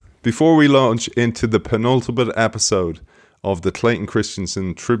Before we launch into the penultimate episode of the Clayton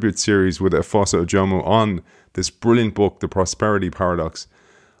Christensen tribute series with Efosa Ojomo on this brilliant book, The Prosperity Paradox,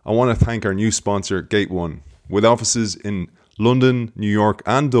 I want to thank our new sponsor, Gate One. With offices in London, New York,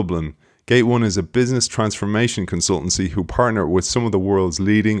 and Dublin, Gate One is a business transformation consultancy who partner with some of the world's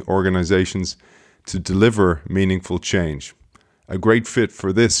leading organizations to deliver meaningful change. A great fit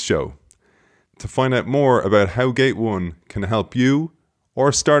for this show. To find out more about how Gate One can help you or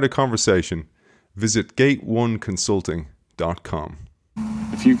start a conversation, visit gateoneconsulting.com.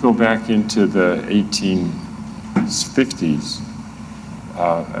 If you go back into the 1850s,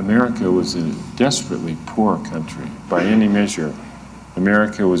 America was a desperately poor country. By any measure,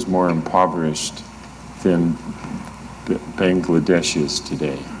 America was more impoverished than Bangladesh is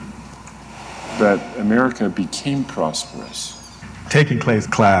today. But America became prosperous. Taking Clay's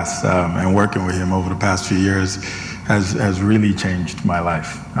class and working with him over the past few years has really changed my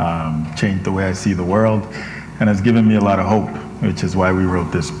life, changed the way I see the world, and has given me a lot of hope, which is why we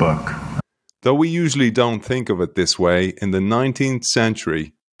wrote this book. Though we usually don't think of it this way, in the 19th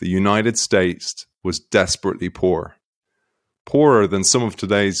century, the United States was desperately poor. Poorer than some of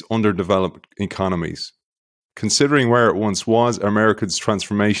today's underdeveloped economies. Considering where it once was, America's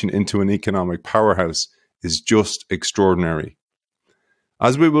transformation into an economic powerhouse is just extraordinary.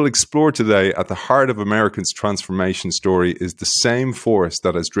 As we will explore today, at the heart of America's transformation story is the same force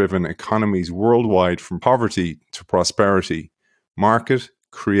that has driven economies worldwide from poverty to prosperity: market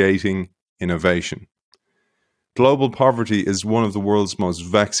creating innovation. Global poverty is one of the world's most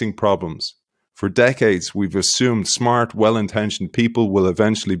vexing problems. For decades, we've assumed smart, well-intentioned people will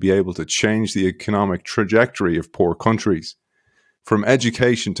eventually be able to change the economic trajectory of poor countries. From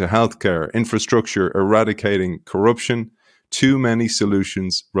education to healthcare, infrastructure, eradicating corruption, too many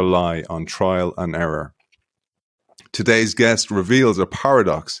solutions rely on trial and error. Today's guest reveals a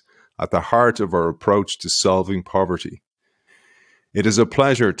paradox at the heart of our approach to solving poverty. It is a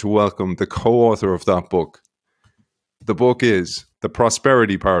pleasure to welcome the co-author of that book. The book is The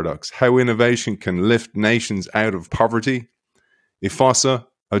Prosperity Paradox: How Innovation Can Lift Nations Out of Poverty. Efosa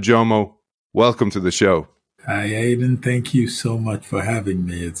Ojomo, welcome to the show. Hi, Aiden. Thank you so much for having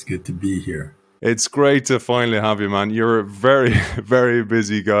me. It's good to be here. It's great to finally have you, man. You're a very, very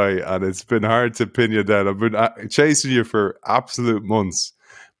busy guy, and it's been hard to pin you down. I've been chasing you for absolute months.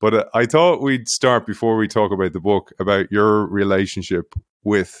 But I thought we'd start, before we talk about the book, about your relationship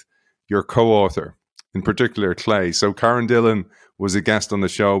with your co-author, in particular, Clay. So Karen Dillon was a guest on the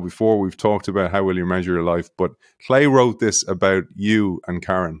show before. We've talked about how will you measure your life. But Clay wrote this about you and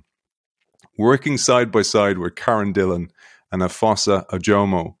Karen. Working side by side with Karen Dillon and Efosa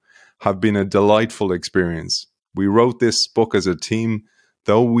Ojomo have been a delightful experience. We wrote this book as a team,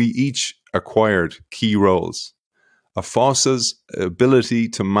 though we each acquired key roles. Efosa's ability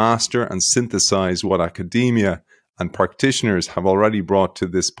to master and synthesize what academia and practitioners have already brought to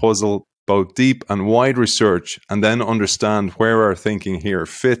this puzzle, both deep and wide research, and then understand where our thinking here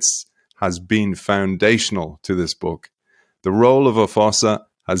fits, has been foundational to this book. The role of Efosa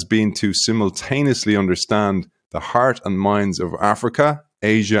has been to simultaneously understand the heart and minds of Africa,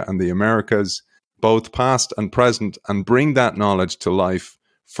 Asia, and the Americas, both past and present, and bring that knowledge to life,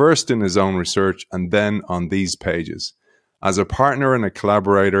 first in his own research and then on these pages. As a partner and a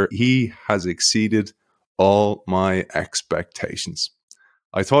collaborator, he has exceeded all my expectations.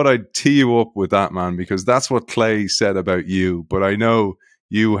 I thought I'd tee you up with that, man, because that's what Clay said about you. But I know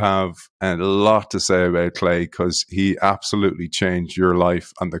you have a lot to say about Clay, because he absolutely changed your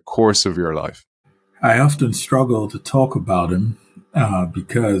life and the course of your life. I often struggle to talk about him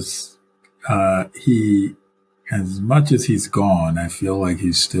because he, as much as he's gone, I feel like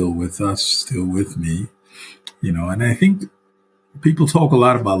he's still with us, still with me, and I think people talk a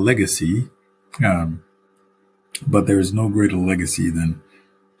lot about legacy, but there's no greater legacy than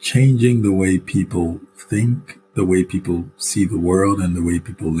changing the way people think, the way people see the world, and the way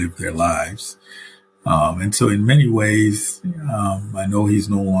people live their lives. And so in many ways, I know he's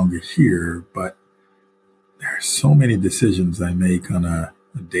no longer here, but there are so many decisions I make on a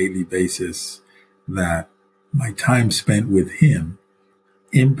daily basis that my time spent with him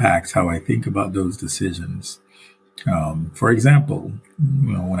impacts how I think about those decisions. For example,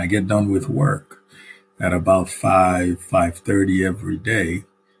 when I get done with work at about 5:30 every day,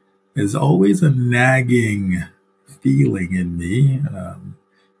 there's always a nagging feeling in me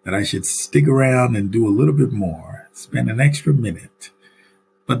that I should stick around and do a little bit more, spend an extra minute.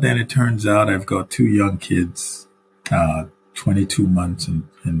 But then it turns out I've got two young kids, 22 months and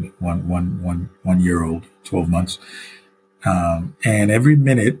one year old, 12 months. And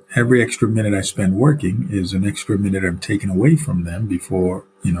every extra minute I spend working is an extra minute I'm taking away from them before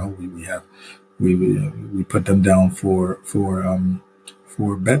We put them down for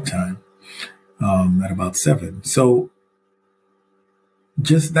bedtime at about 7. So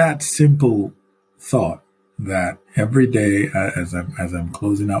just that simple thought that every day as I'm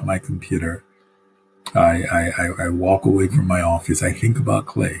closing out my computer, I walk away from my office. I think about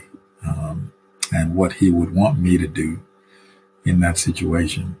Clay and what he would want me to do in that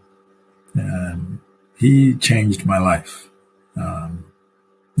situation. And he changed my life. Um,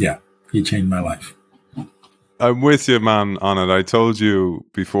 yeah, he changed my life. I'm with you, man, on it. I told you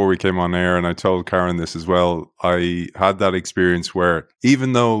before we came on air, and I told Karen this as well. I had that experience where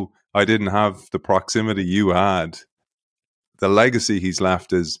even though I didn't have the proximity you had, the legacy he's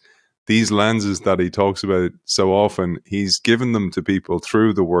left is these lenses that he talks about so often. He's given them to people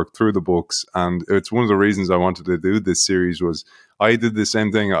through the work, through the books, and it's one of the reasons I wanted to do this series. Was I did the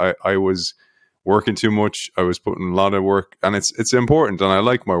same thing. I was working too much. I was putting a lot of work, and it's important, and I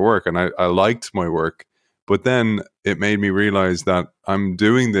like my work, and I liked my work. But then it made me realize that I'm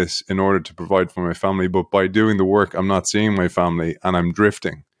doing this in order to provide for my family, but by doing the work, I'm not seeing my family, and I'm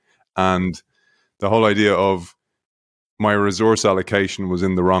drifting. And the whole idea of my resource allocation was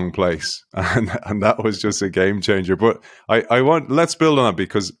in the wrong place, and that was just a game changer. But I want, let's build on it,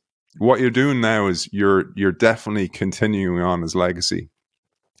 because what you're doing now is you're definitely continuing on his legacy.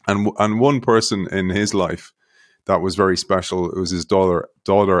 And one person in his life that was very special, it was his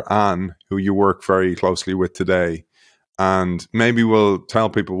daughter Anne, who you work very closely with today. And maybe we'll tell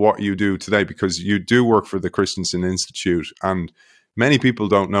people what you do today, because you do work for the Christensen Institute, and many people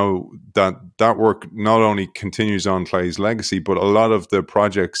don't know that that work not only continues on Clay's legacy, but a lot of the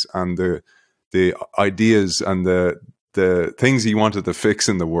projects and the ideas and the things he wanted to fix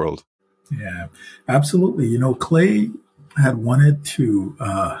in the world. Yeah, absolutely. Clay had wanted to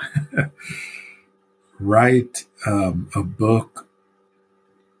write a book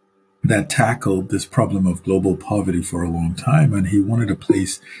that tackled this problem of global poverty for a long time, and he wanted a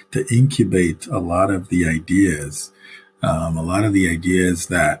place to incubate a lot of the ideas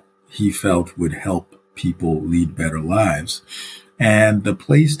that he felt would help people lead better lives. And the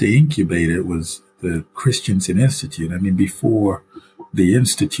place to incubate it was the Christensen Institute. I mean, before the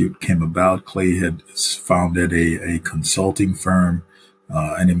Institute came about, Clay had founded a consulting firm,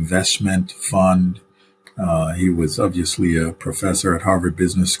 an investment fund. He was obviously a professor at Harvard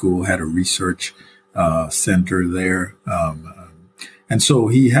Business School, had a research center there. And so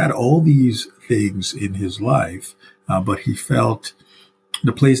he had all these things in his life, but he felt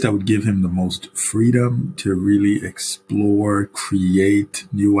the place that would give him the most freedom to really explore, create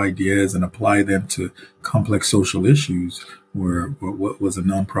new ideas, and apply them to complex social issues was a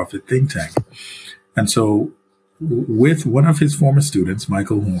nonprofit think tank. And so with one of his former students,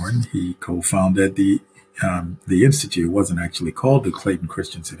 Michael Horn, he co-founded the Institute. It wasn't actually called the Clayton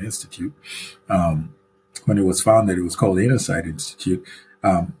Christensen Institute. When it was founded, it was called the Insight Institute.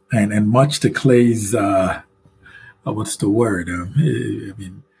 And much to Clay's, what's the word? I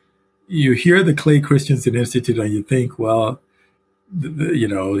mean, you hear the Clay Christensen Institute and you think, well,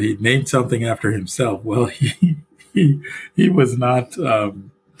 he named something after himself. Well, he was not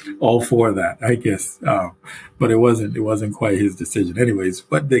all for that, I guess. But it wasn't quite his decision. Anyways,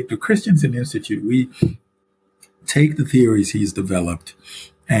 but the Christensen Institute, we take the theories he's developed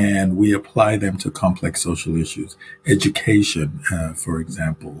and we apply them to complex social issues, education, for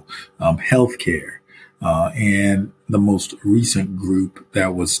example, healthcare, and the most recent group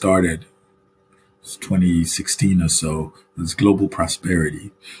that was started 2016 or so was Global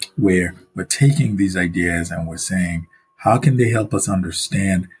Prosperity, where we're taking these ideas and we're saying, how can they help us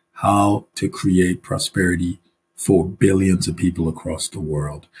understand how to create prosperity for billions of people across the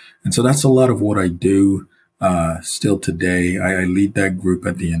world? And so that's a lot of what I do still today. I lead that group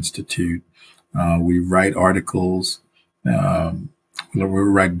at the Institute. We write articles, we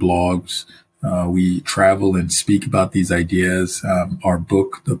write blogs. We travel and speak about these ideas. Our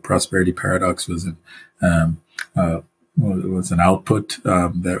book, The Prosperity Paradox, was an output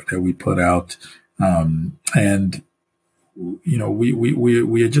that we put out, and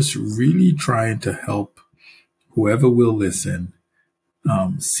we are just really trying to help whoever will listen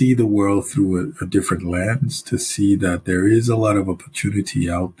see the world through a different lens, to see that there is a lot of opportunity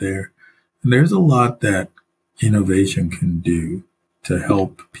out there, and there's a lot that innovation can do to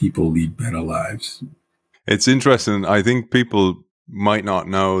help people lead better lives. It's interesting. I think people might not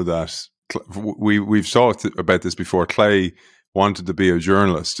know that we've talked about this before. Clay wanted to be a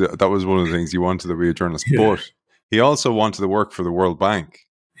journalist. That was one of the things he wanted to be a journalist. Yeah. But he also wanted to work for the World Bank.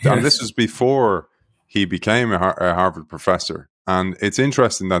 Yes. And this was before he became a Harvard professor. And it's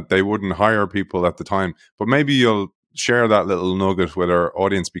interesting that they wouldn't hire people at the time. But maybe you'll share that little nugget with our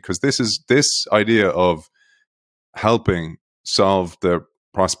audience, because this idea of helping solve the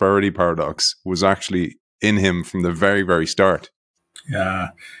prosperity paradox was actually in him from the very, very start.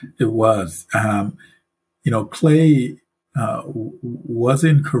 Yeah, it was. Clay was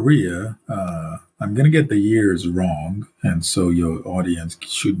in Korea. I'm going to get the years wrong, and so your audience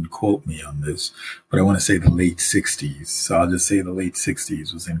shouldn't quote me on this, but I want to say the late 60s. So I'll just say the late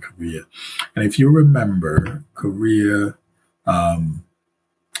 60s was in Korea. And if you remember, Korea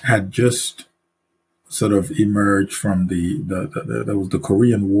had just sort of emerged from there was the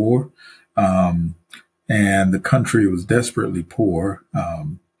Korean War, and the country was desperately poor.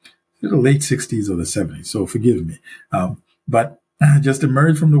 The late 60s or the 70s, so forgive me. But just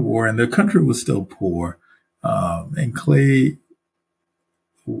emerged from the war, and the country was still poor. And Clay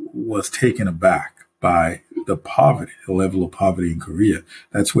was taken aback by the poverty, the level of poverty in Korea.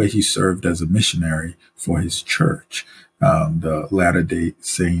 That's where he served as a missionary for his church, the Latter-day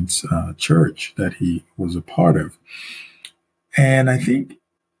Saints church that he was a part of. And I think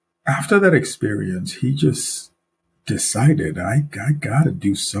after that experience, he just decided, I got to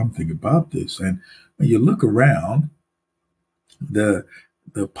do something about this. And when you look around, the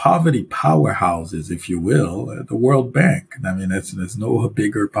poverty powerhouses, if you will, the World Bank. I mean, there's no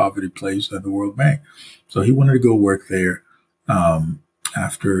bigger poverty place than the World Bank. So he wanted to go work there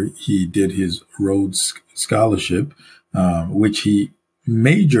after he did his Rhodes Scholarship, which he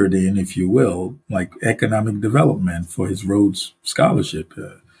majored in, if you will, like economic development for his Rhodes Scholarship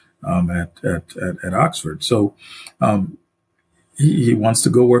at Oxford. So he wants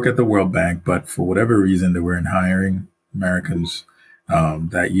to go work at the World Bank, but for whatever reason, they weren't hiring Americans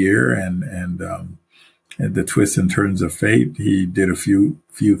that year, and the twists and turns of fate, he did a few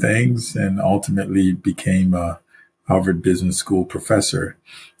things and ultimately became a Harvard Business School professor.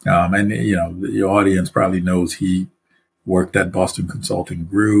 And the audience probably knows he worked at Boston Consulting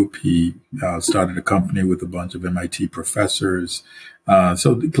Group. He started a company with a bunch of MIT professors.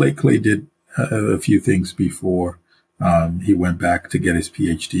 So Clay did a few things before he went back to get his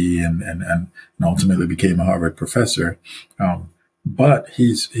PhD and ultimately became a Harvard professor. But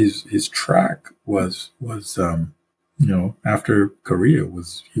his track was after Korea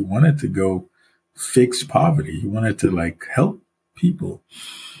was he wanted to go fix poverty. He wanted to help people.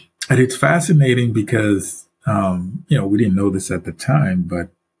 And it's fascinating because we didn't know this at the time, but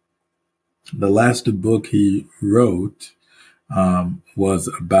the last book he wrote was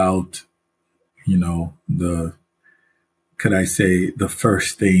about the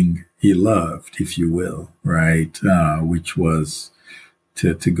first thing he loved, if you will, right? Which was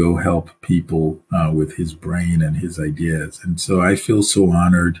to go help people with his brain and his ideas. And so I feel so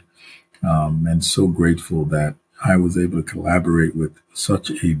honored and so grateful that I was able to collaborate with such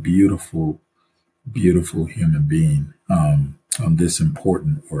a beautiful, beautiful human being on this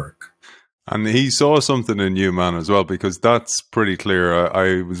important work. And he saw something in you, man, as well, because that's pretty clear.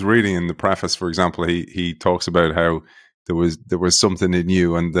 I was reading in the preface, for example, he talks about how there was something in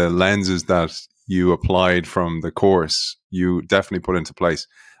you, and the lenses that you applied from the course, you definitely put into place.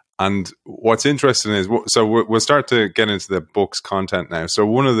 And what's interesting is, so we'll start to get into the book's content now. So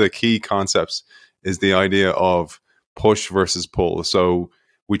one of the key concepts is the idea of push versus pull. So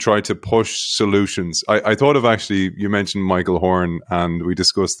we try to push solutions. I thought of, actually, you mentioned Michael Horn, and we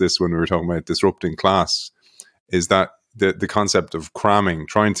discussed this when we were talking about disrupting class, is that the concept of cramming,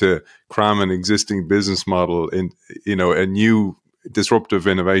 trying to cram an existing business model in, a new disruptive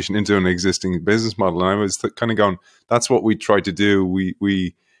innovation into an existing business model. And I was kind of going, that's what we tried to do.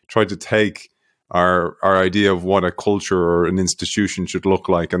 We tried to take our idea of what a culture or an institution should look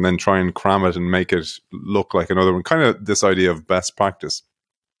like, and then try and cram it and make it look like another one. Kind of this idea of best practice.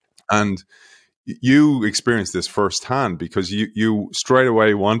 And you experienced this firsthand, because you straight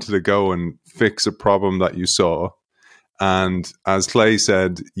away wanted to go and fix a problem that you saw. And as Clay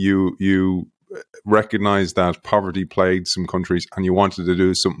said, you recognized that poverty plagued some countries and you wanted to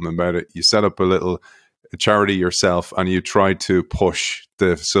do something about it. You set up a charity yourself and you tried to push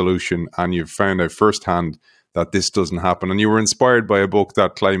the solution, and you found out firsthand that this doesn't happen. And you were inspired by a book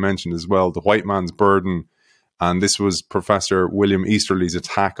that Clay mentioned as well, The White Man's Burden. And this was Professor William Easterly's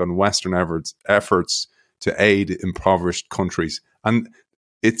attack on Western efforts to aid impoverished countries. And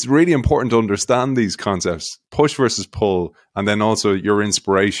it's really important to understand these concepts, push versus pull, and then also your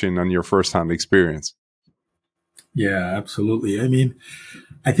inspiration and your firsthand experience. Yeah, absolutely. I mean,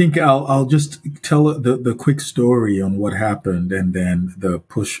 I think I'll just tell the quick story on what happened, and then the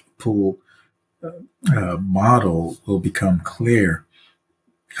push-pull model will become clear.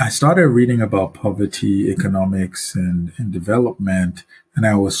 I started reading about poverty, economics, and development, and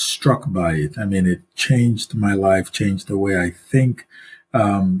I was struck by it. I mean, it changed my life, changed the way I think,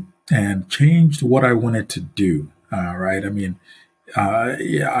 and changed what I wanted to do. Right? I mean,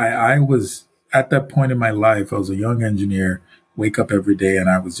 yeah, I was at that point in my life. I was a young engineer. Wake up every day, and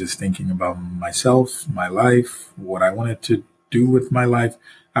I was just thinking about myself, my life, what I wanted to do with my life.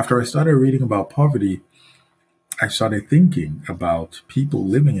 After I started reading about poverty, I started thinking about people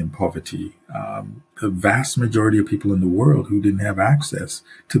living in poverty, the vast majority of people in the world who didn't have access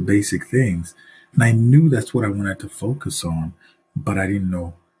to basic things. And I knew that's what I wanted to focus on, but I didn't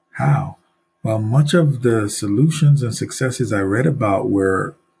know how. Well, much of the solutions and successes I read about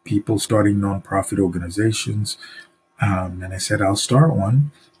were people starting nonprofit organizations. And I said, I'll start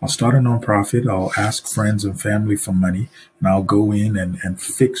one. I'll start a nonprofit. I'll ask friends and family for money, and I'll go in and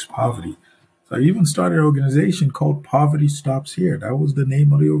fix poverty. So I even started an organization called Poverty Stops Here. That was the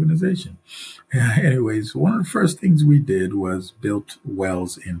name of the organization. Anyways, one of the first things we did was built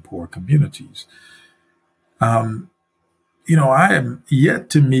wells in poor communities. Um, I am yet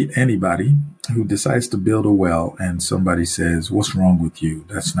to meet anybody who decides to build a well and somebody says, "What's wrong with you?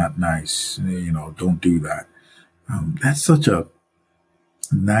 That's not nice. Don't do that." That's such a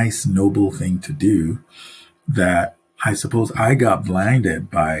nice, noble thing to do that I suppose I got blinded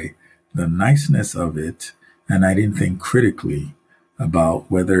by the niceness of it, and I didn't think critically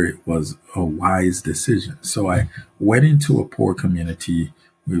about whether it was a wise decision. So I went into a poor community.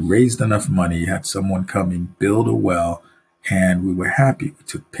 We raised enough money, had someone come and build a well, and we were happy. We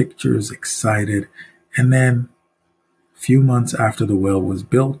took pictures, excited. And then a few months after the well was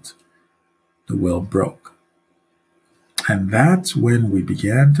built, the well broke. And that's when we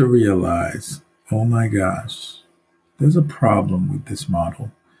began to realize, oh my gosh, there's a problem with this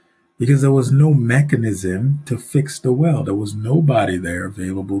model because there was no mechanism to fix the well. There was nobody there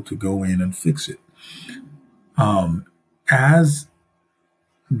available to go in and fix it. As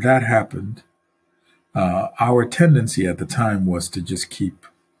that happened, our tendency at the time was to just keep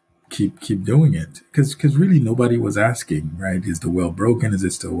doing it because really nobody was asking, right? Is the well broken? Is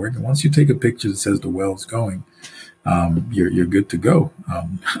it still working? Once you take a picture that says the well's going, you're good to go.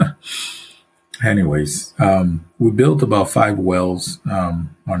 Anyways, we built about 5 wells, our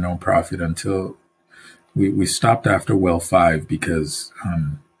nonprofit, until we stopped after well 5 because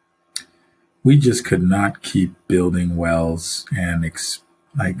we just could not keep building wells and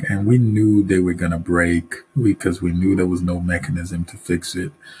we knew they were going to break because we knew there was no mechanism to fix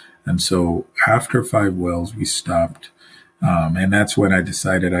it. And so after 5 wells, we stopped. And that's when I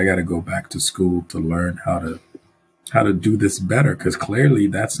decided I got to go back to school to learn how to do this better because clearly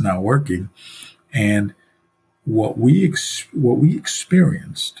that's not working. And what we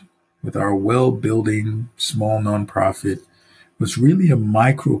experienced with our well building small nonprofit was really a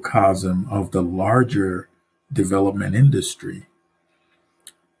microcosm of the larger development industry.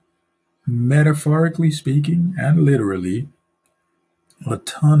 Metaphorically speaking and literally, a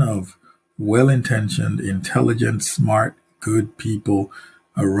ton of well intentioned, intelligent, smart, good people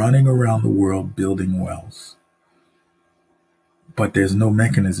are running around the world building wells. But there's no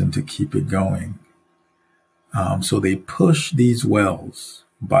mechanism to keep it going. So they push these wells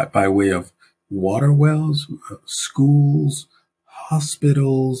by way of water wells, schools,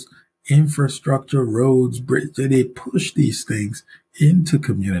 hospitals, infrastructure, roads, bridges. They push these things into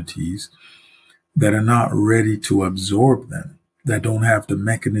communities that are not ready to absorb them, that don't have the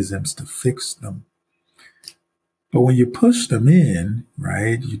mechanisms to fix them. But when you push them in,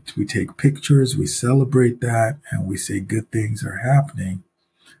 right, we take pictures, we celebrate that, and we say good things are happening.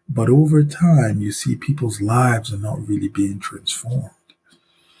 But over time, you see people's lives are not really being transformed.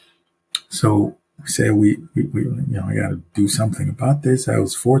 So we say I got to do something about this. I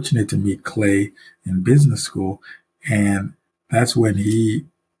was fortunate to meet Clay in business school, and that's when he,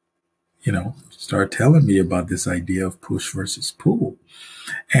 started telling me about this idea of push versus pull,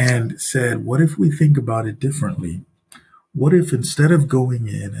 and said, "What if we think about it differently? What if instead of going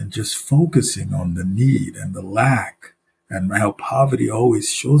in and just focusing on the need and the lack and how poverty always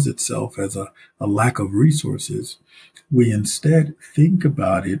shows itself as a lack of resources, we instead think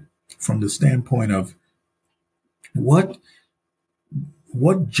about it from the standpoint of what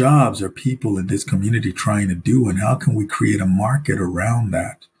what jobs are people in this community trying to do and how can we create a market around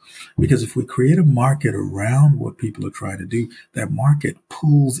that? Because if we create a market around what people are trying to do, that market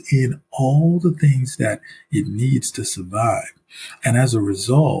pulls in all the things that it needs to survive. And as a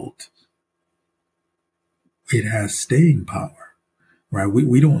result, it has staying power, right?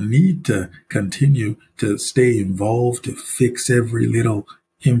 We don't need to continue to stay involved to fix every little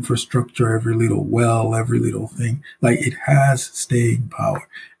infrastructure, every little well, every little thing. Like it has staying power.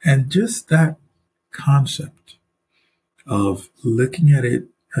 And just that concept of looking at it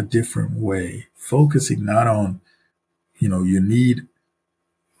a different way, focusing not on, you need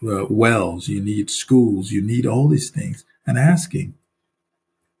wells, you need schools, you need all these things, and asking,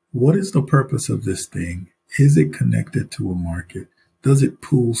 what is the purpose of this thing? Is it connected to a market? Does it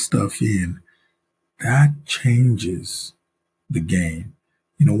pull stuff in? That changes the game.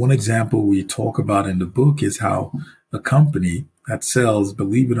 One example we talk about in the book is how a company that sells,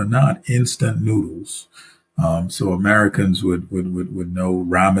 believe it or not, instant noodles. So Americans would know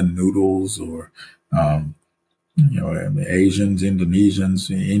ramen noodles, or Asians, Indonesians,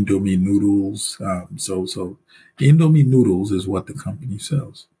 Indomie noodles. So Indomie noodles is what the company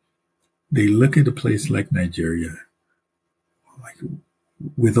sells. They look at a place like Nigeria, like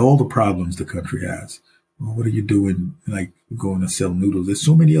with all the problems the country has. Well, what are you doing? Like going to sell noodles? There's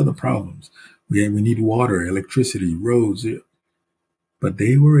so many other problems. We need water, electricity, roads, but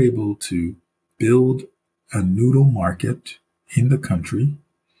they were able to build a noodle market in the country,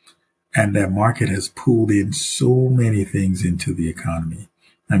 and that market has pulled in so many things into the economy.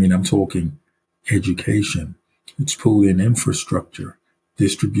 I mean, I'm talking education. It's pulled in infrastructure,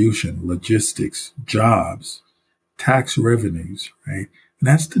 distribution, logistics, jobs, tax revenues, right? And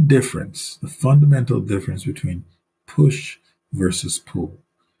that's the difference, the fundamental difference between push versus pull.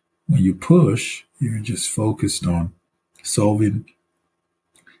 When you push, you're just focused on solving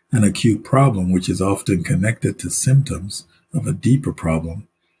an acute problem, which is often connected to symptoms of a deeper problem.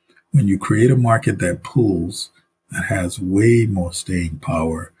 When you create a market that pulls, that has way more staying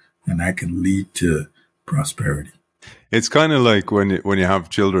power, and that can lead to prosperity. It's kind of like when you have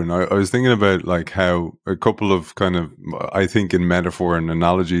children. I was thinking about like how a couple of kind of, I think in metaphor and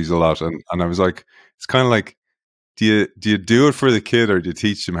analogies a lot, and I was like, it's kind of like, do you do it for the kid, or do you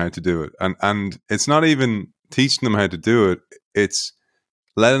teach them how to do it? And it's not even teaching them how to do it; it's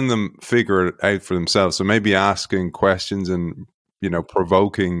letting them figure it out for themselves. So maybe asking questions and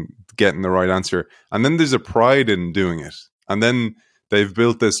provoking, getting the right answer, and then there's a pride in doing it, and then they've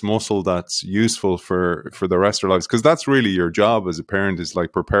built this muscle that's useful for the rest of their lives, because that's really your job as a parent, is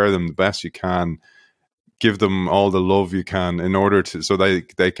like prepare them the best you can, give them all the love you can in order to, so they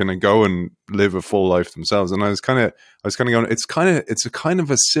can go and live a full life themselves. And I was kind of going, it's a kind of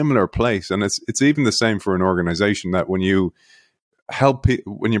a similar place, and it's even the same for an organization, that when you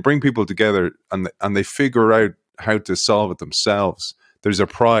when you bring people together and they figure out how to solve it themselves, there's a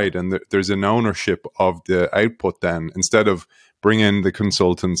pride and there's an ownership of the output then, instead of bring in the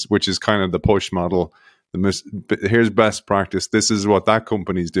consultants, which is kind of the push model. Here's best practice. This is what that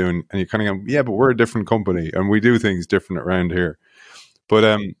company's doing. And you kind of go, yeah, but we're a different company and we do things different around here.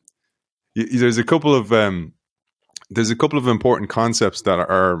 But there's a couple of important concepts that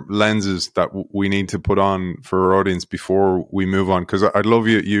are lenses that we need to put on for our audience before we move on. Because I'd love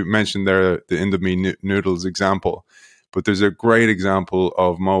you mentioned there the Indomie noodles example, but there's a great example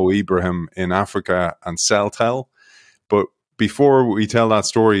of Mo Ibrahim in Africa and Celtel. But before we tell that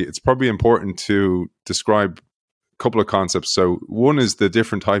story, it's probably important to describe a couple of concepts. So one is the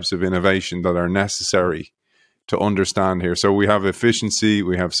different types of innovation that are necessary to understand here. So we have efficiency,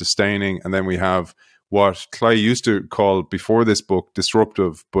 we have sustaining, and then we have what Clay used to call before this book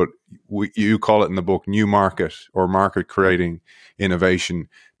disruptive, but you call it in the book new market or market creating innovation.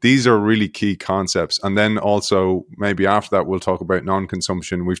 These are really key concepts. And then also maybe after that, we'll talk about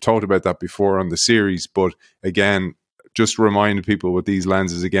non-consumption. We've talked about that before on the series, but again, just remind people with these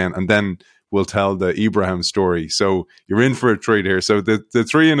lenses again, and then we'll tell the Ibrahim story. So you're in for a treat here. So the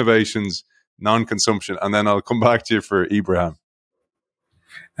three innovations, non-consumption, and then I'll come back to you for Ibrahim.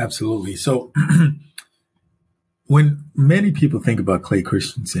 Absolutely. So when many people think about Clay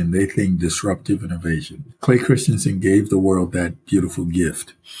Christensen, they think disruptive innovation. Clay Christensen gave the world that beautiful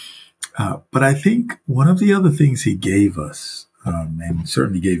gift. But I think one of the other things he gave us, and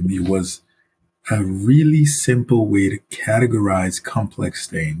certainly gave me, was a really simple way to categorize complex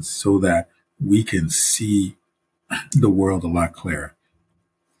things so that we can see the world a lot clearer.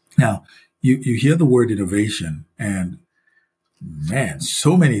 Now, you hear the word innovation, and man,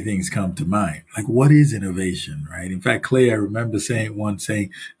 so many things come to mind. Like, what is innovation, right? In fact, Clay, I remember saying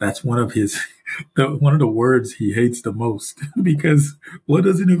that's one of his, one of the words he hates the most, because what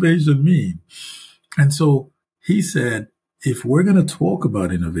does innovation mean? And so he said, if we're going to talk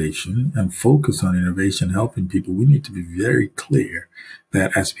about innovation and focus on innovation, helping people, we need to be very clear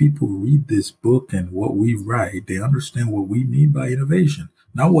that as people read this book and what we write, they understand what we mean by innovation,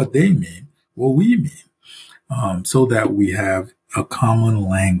 not what they mean, what we mean. So that we have a common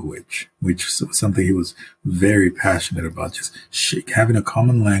language, which was something he was very passionate about, just having a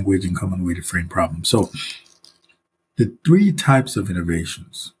common language and common way to frame problems. So the three types of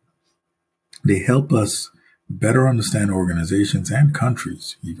innovations, they help us better understand organizations and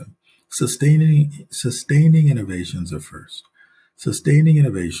countries even. Sustaining innovations are first. Sustaining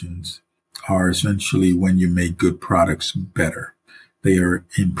innovations are essentially when you make good products better. They are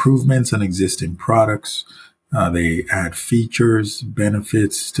improvements on existing products. They add features,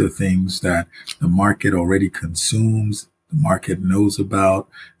 benefits to things that the market already consumes, the market knows about.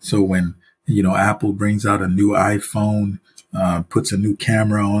 So when, Apple brings out a new iPhone, puts a new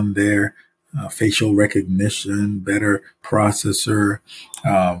camera on there, facial recognition, better processor,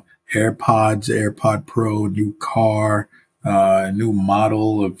 um, AirPod Pro, new car, a new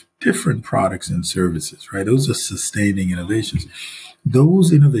model of different products and services, right? Those are sustaining innovations.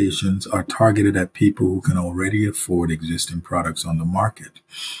 Those innovations are targeted at people who can already afford existing products on the market.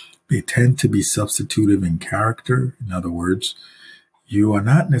 They tend to be substitutive in character. In other words, you are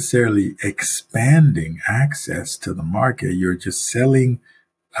not necessarily expanding access to the market. You're just selling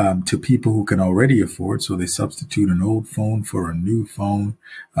to people who can already afford. So they substitute an old phone for a new phone,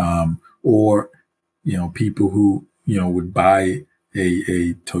 or people who would buy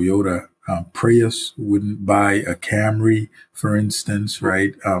a Toyota Prius wouldn't buy a Camry, for instance,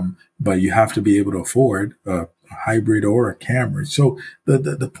 right? But you have to be able to afford a hybrid or a Camry. So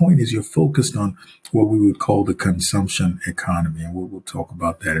the point is you're focused on what we would call the consumption economy, and we'll talk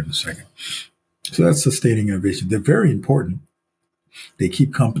about that in a second. So that's sustaining innovation. They're very important. They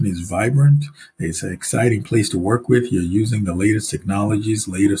keep companies vibrant. It's an exciting place to work with. You're using the latest technologies,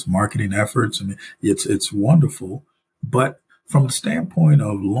 latest marketing efforts. I mean, it's wonderful. But from the standpoint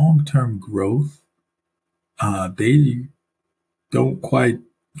of long-term growth, they don't quite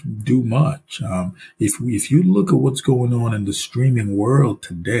do much. If you look at what's going on in the streaming world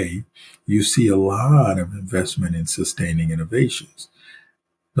today, you see a lot of investment in sustaining innovations.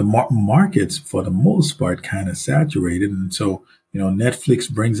 The markets, for the most part, kind of saturated, and so Netflix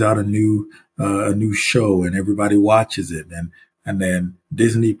brings out a new show, and everybody watches it, and then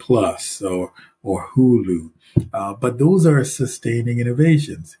Disney Plus or Hulu. But those are sustaining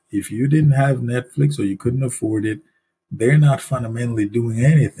innovations. If you didn't have Netflix or you couldn't afford it, they're not fundamentally doing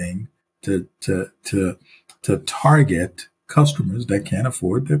anything to target customers that can't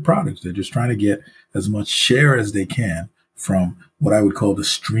afford their products. They're just trying to get as much share as they can from what I would call the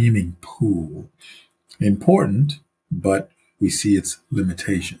streaming pool. Important, but we see its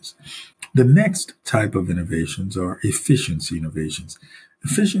limitations. The next type of innovations are efficiency innovations.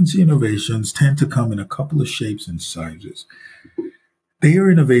 Efficiency innovations tend to come in a couple of shapes and sizes. They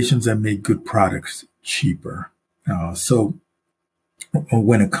are innovations that make good products cheaper. So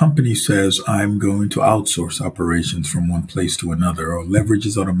when a company says, I'm going to outsource operations from one place to another, or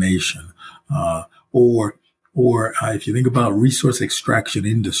leverages automation, or if you think about resource extraction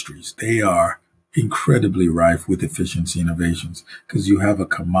industries, they are incredibly rife with efficiency innovations because you have a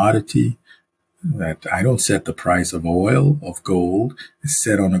commodity that I don't set the price of oil, of gold, it's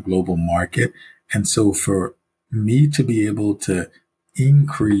set on a global market. And so for me to be able to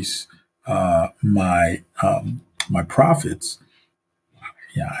increase my profits,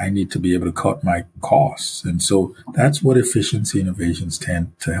 I need to be able to cut my costs. And so that's what efficiency innovations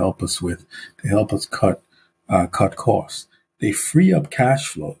tend to help us with. They help us cut costs. They free up cash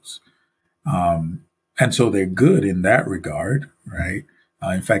flows. And so they're good in that regard, right?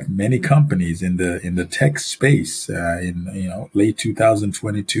 In fact, many companies in the tech space in late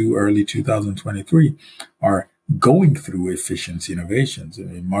 2022, early 2023 are going through efficiency innovations. I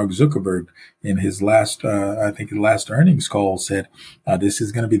mean, Mark Zuckerberg, in his last earnings call, said this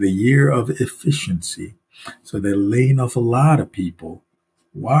is going to be the year of efficiency. So they're laying off a lot of people.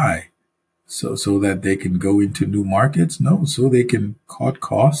 Why? So that they can go into new markets? No, so they can cut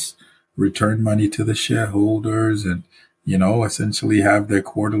costs, return money to the shareholders, and essentially have their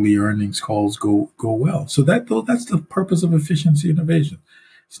quarterly earnings calls go well. So that's the purpose of efficiency innovation.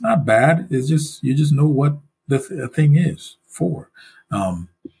 It's not bad. It's just you just know what the thing is for.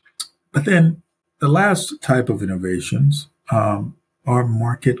 But then the last type of innovations are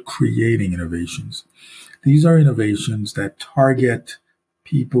market creating innovations. These are innovations that target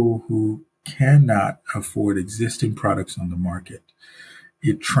people who cannot afford existing products on the market.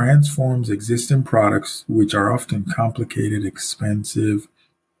 It transforms existing products, which are often complicated, expensive,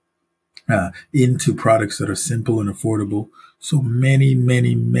 into products that are simple and affordable. So many,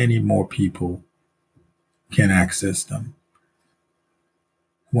 many, many more people can access them.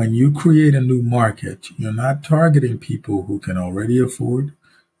 When you create a new market, you're not targeting people who can already afford.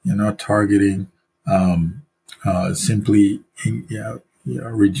 You're not targeting simply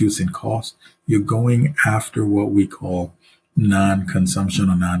reducing cost. You're going after what we call non-consumption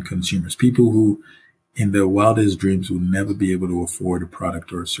or non-consumers, people who in their wildest dreams will never be able to afford a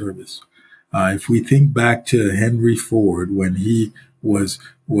product or a service. If we think back to Henry Ford when he was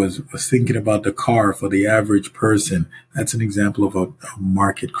thinking about the car for the average person, that's an example of a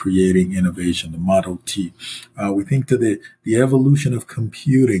market creating innovation, the Model T. We think to the evolution of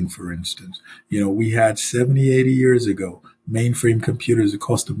computing, for instance. We had 70, 80 years ago mainframe computers that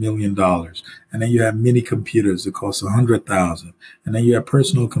cost $1 million, and then you have mini computers that cost 100,000, and then you have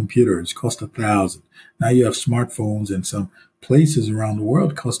personal computers cost 1,000. Now you have smartphones in some places around the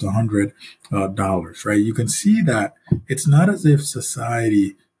world cost $100, right? You can see that it's not as if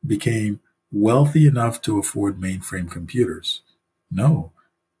society became wealthy enough to afford mainframe computers. No,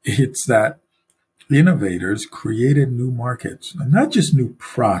 it's that innovators created new markets, and not just new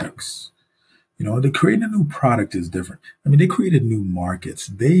products. They created a new product is different. I mean, they created new markets.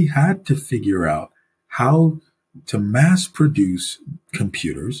 They had to figure out how to mass produce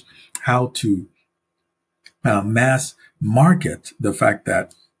computers, how to mass market the fact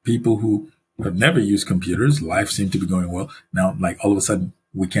that people who have never used computers, life seemed to be going well. Now, like all of a sudden,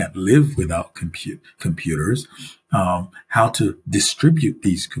 we can't live without computers. How to distribute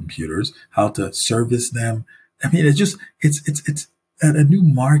these computers, how to service them. I mean, it's a new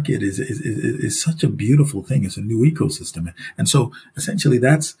market is such a beautiful thing. It's a new ecosystem, and so essentially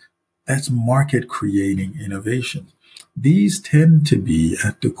that's market creating innovation. These tend to be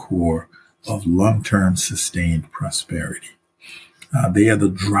at the core of long-term sustained prosperity. They are the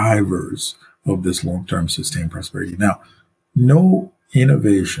drivers of this long-term sustained prosperity. Now, no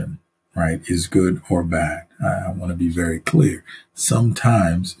innovation, right, is good or bad. I want to be very clear.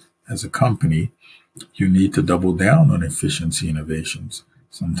 Sometimes, as a company, you need to double down on efficiency innovations.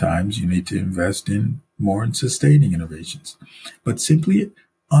 Sometimes you need to invest in more in sustaining innovations. But simply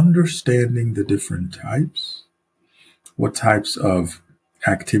understanding the different types, what types of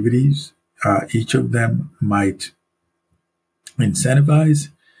activities each of them might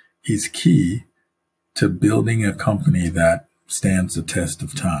incentivize, is key to building a company that stands the test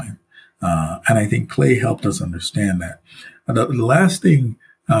of time. And I think Clay helped us understand that. The last thing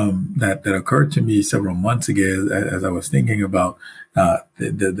that occurred to me several months ago as I was thinking about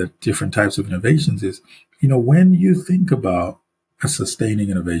the different types of innovations is, when you think about a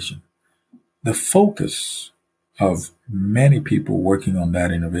sustaining innovation, the focus of many people working on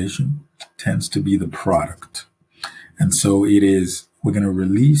that innovation tends to be the product. And so we're going to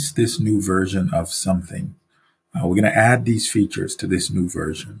release this new version of something. We're going to add these features to this new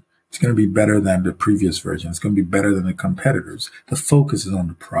version. It's going to be better than the previous version. It's going to be better than the competitors. The focus is on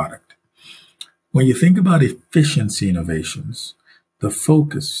the product. When you think about efficiency innovations, the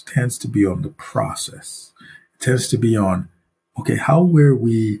focus tends to be on the process. It tends to be on, okay, how were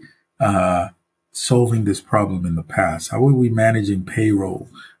we solving this problem in the past? How were we managing payroll?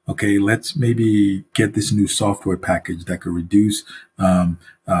 Okay, let's maybe get this new software package that could reduce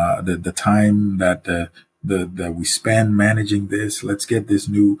the time that we spend managing this. Let's get this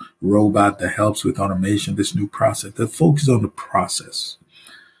new robot that helps with automation, this new process. The focus on the process.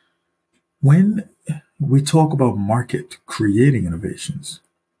 When we talk about market creating innovations,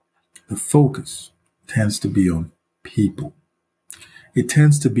 the focus tends to be on people. It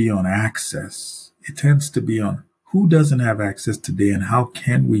tends to be on access. It tends to be on who doesn't have access today and how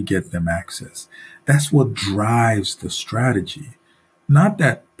can we get them access. That's what drives the strategy. Not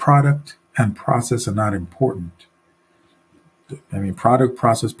that product and process are not important. I mean, product,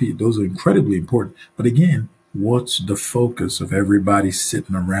 process, those are incredibly important. But again, what's the focus of everybody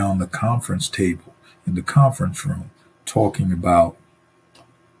sitting around the conference table in the conference room talking about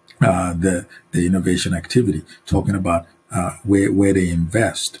the innovation activity, talking about where they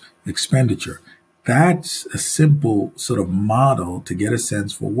invest, expenditure. That's a simple sort of model to get a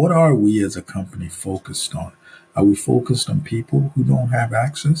sense for what are we as a company focused on. Are we focused on people who don't have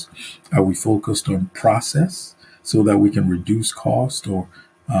access? Are we focused on process so that we can reduce cost or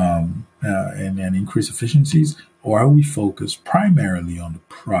and increase efficiencies? Or are we focused primarily on the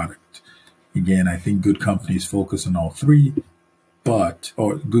product? Again, I think good companies focus on all three,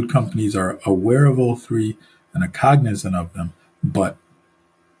 or good companies are aware of all three and are cognizant of them, but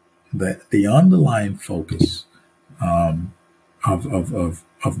the underlying focus of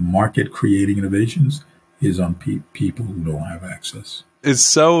market creating innovations is on people who don't have access. It's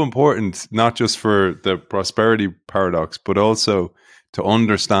so important, not just for the prosperity paradox, but also to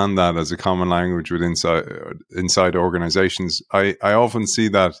understand that as a common language inside organizations. I often see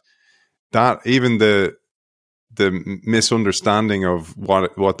that even the misunderstanding of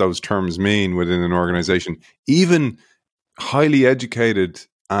what those terms mean within an organization. Even highly educated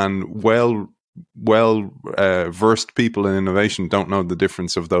and versed people in innovation don't know the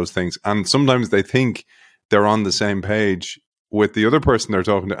difference of those things, and sometimes they think they're on the same page with the other person they're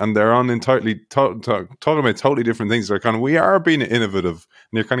talking to, and they're on entirely talking about totally different things. They're kind of, we are being innovative,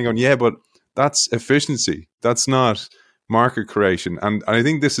 and you're kind of going, yeah, but that's efficiency, that's not market creation. And I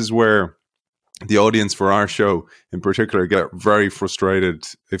think this is where the audience for our show in particular get very frustrated,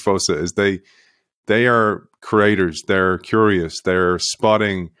 Efosa, is they are creators, they're curious, they're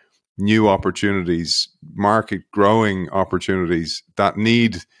spotting new opportunities, market growing opportunities that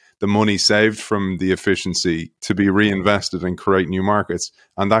need the money saved from the efficiency to be reinvested and create new markets.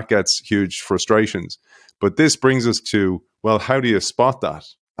 And that gets huge frustrations. But this brings us to, well, how do you spot that?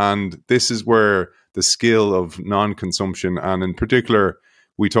 And this is where the skill of non-consumption, and in particular,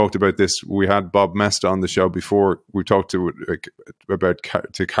 we talked about this. We had Bob Mesta on the show before. We talked to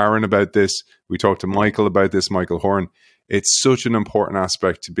Karen about this. We talked to Michael about this, Michael Horn. It's such an important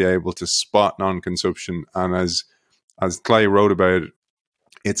aspect to be able to spot non-consumption. And as Clay wrote about it,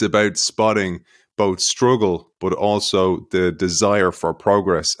 it's about spotting both struggle, but also the desire for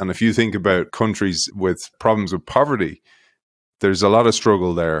progress. And if you think about countries with problems with poverty, there's a lot of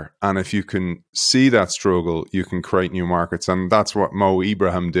struggle there. And if you can see that struggle, you can create new markets. And that's what Mo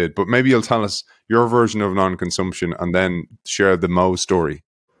Ibrahim did. But maybe you'll tell us your version of non-consumption and then share the Mo story.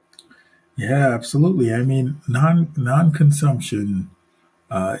 Yeah, absolutely. I mean, non-consumption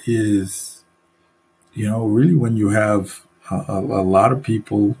is, really when you have a lot of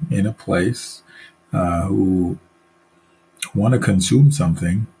people in a place who want to consume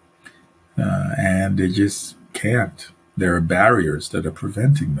something and they just can't. There are barriers that are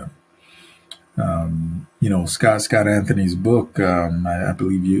preventing them. Scott Anthony's book, I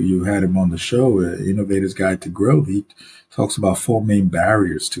believe you had him on the show, Innovator's Guide to Growth. He talks about four main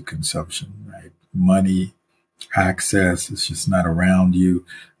barriers to consumption, right? Money, access, it's just not around you.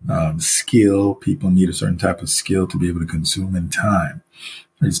 Skill, people need a certain type of skill to be able to consume, and time.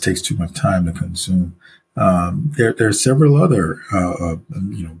 It just takes too much time to consume. There are several other,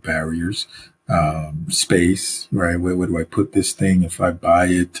 barriers. Space, right? Where do I put this thing if I buy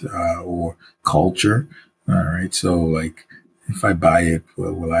it? Or culture, all right? So, like, if I buy it,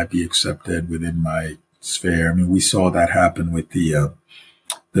 will I be accepted within my sphere? I mean, we saw that happen with the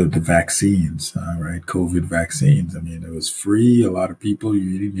vaccines, right? COVID vaccines. I mean, it was free. A lot of people,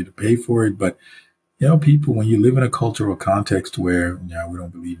 you didn't need to pay for it, but people, when you live in a cultural context where we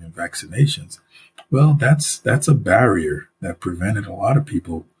don't believe in vaccinations, well, that's a barrier that prevented a lot of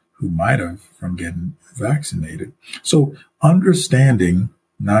people who might have from getting vaccinated. So understanding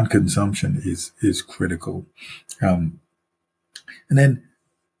non-consumption is critical. And then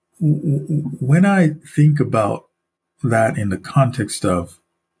when I think about that in the context of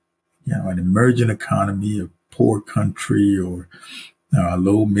an emerging economy, a poor country, or a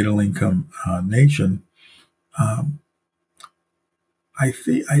low middle income nation, I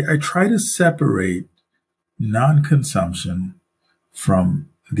try to separate non-consumption from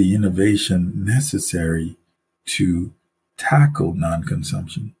the innovation necessary to tackle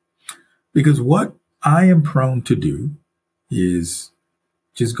non-consumption. Because what I am prone to do is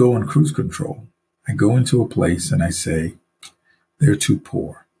just go on cruise control. I go into a place and I say, they're too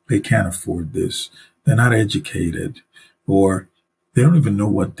poor. They can't afford this. They're not educated, or they don't even know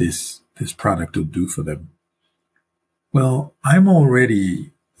what this product will do for them. Well, I'm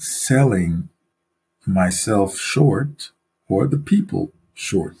already selling myself short, or the people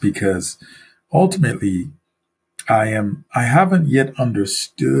short, because ultimately I haven't yet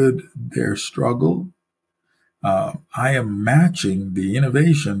understood their struggle. I am matching the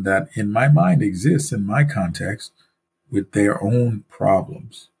innovation that in my mind exists in my context with their own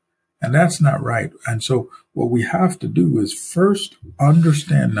problems. And that's not right. And so what we have to do is first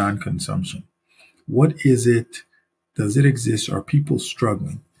understand non-consumption. What is it? Does it exist? Are people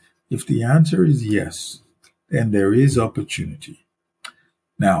struggling? If the answer is yes, then there is opportunity.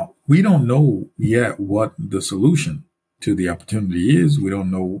 Now, we don't know yet what the solution to the opportunity is. We don't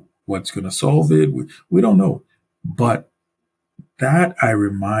know what's going to solve it. We don't know. But that I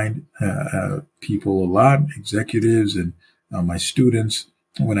remind people a lot, executives and my students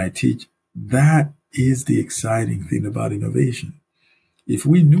when I teach, that is the exciting thing about innovation. If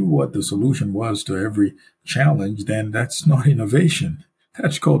we knew what the solution was to every challenge, then that's not innovation.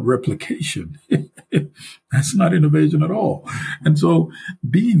 That's called replication. That's not innovation at all. And so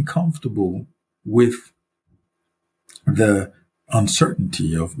being comfortable with the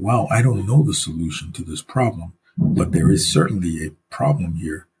uncertainty of, wow, I don't know the solution to this problem, but there is certainly a problem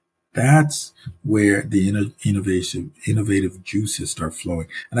here. That's where the innovative juices start flowing.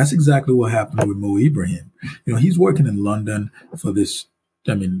 And that's exactly what happened with Mo Ibrahim. He's working in London for this.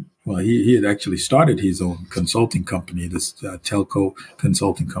 I mean, well, he had actually started his own consulting company, this telco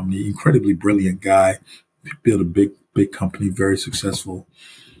consulting company. Incredibly brilliant guy, built a big company, very successful.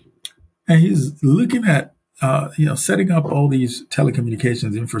 And he's looking at setting up all these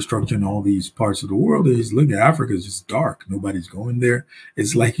telecommunications infrastructure in all these parts of the world. And he's looking at Africa is just dark. Nobody's going there.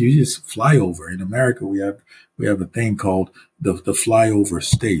 It's like you just fly over. In America, we have a thing called the flyover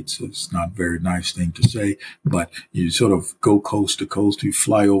states. It's not a very nice thing to say, but you sort of go coast to coast. You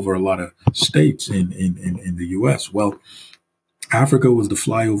fly over a lot of states in the U.S. Well, Africa was the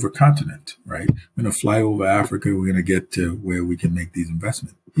flyover continent, right? We're going to fly over Africa. We're going to get to where we can make these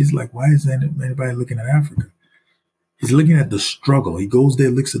investments. He's like, why isn't anybody looking at Africa? He's looking at the struggle. He goes there,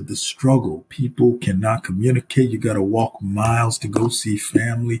 looks at the struggle. People cannot communicate. You got to walk miles to go see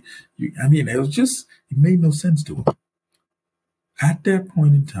family. It made no sense to him. At that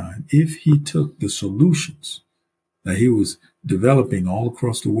point in time, if he took the solutions that he was developing all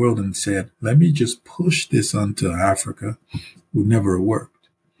across the world and said, let me just push this onto Africa, would never have worked.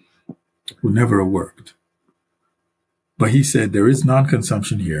 Would never have worked. But he said there is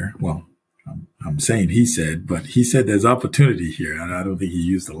non-consumption here. Well, I'm saying he said, but he said there's opportunity here. And I don't think he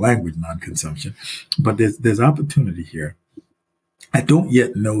used the language non-consumption, but there's opportunity here. I don't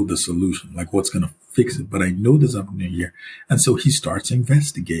yet know the solution, like what's going to fix it, but I know there's opportunity here. And so he starts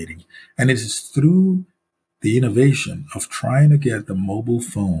investigating. And it is through the innovation of trying to get the mobile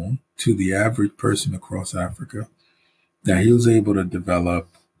phone to the average person across Africa that he was able to develop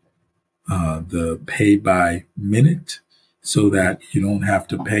the pay by minute, so that you don't have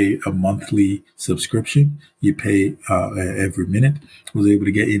to pay a monthly subscription. You pay every minute. Was able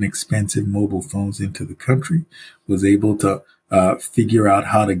to get inexpensive mobile phones into the country. Was able to figure out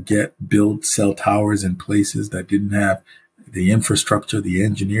how to build cell towers in places that didn't have the infrastructure, the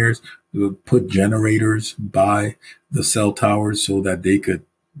engineers. Would put generators by the cell towers so that they could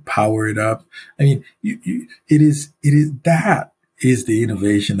power it up. I mean, that is the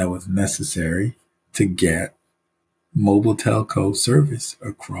innovation that was necessary to get mobile telco service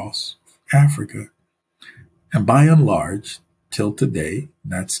across Africa. And by and large, till today,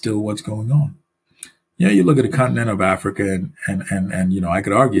 that's still what's going on. You look at the continent of Africa and I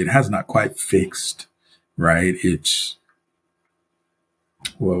could argue it has not quite fixed, right? It's,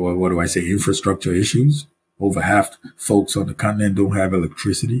 what do I say, infrastructure issues. Over half folks on the continent don't have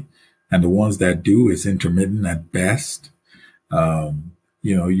electricity. And the ones that do is intermittent at best.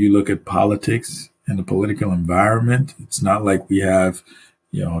 You look at politics and the political environment. It's not like we have,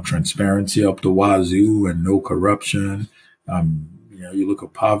 transparency up the wazoo and no corruption. You look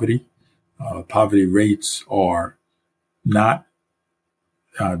at poverty. Poverty rates are not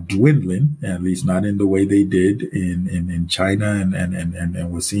dwindling, at least not in the way they did in China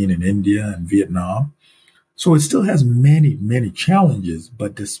and we're seeing in India and Vietnam. So it still has many, many challenges.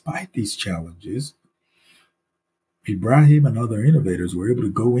 But despite these challenges, Ibrahim and other innovators were able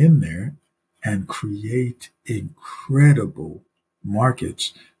to go in there and create incredible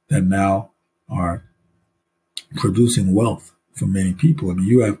markets that now are producing wealth for many people. I mean,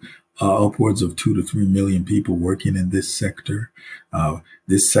 you have upwards of 2 to 3 million people working in this sector.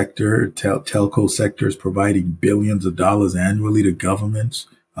 This sector, telco sector, is providing billions of dollars annually to governments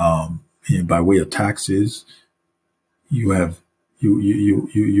by way of taxes. You have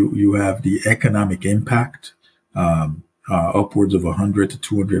the economic impact. Upwards of 100 to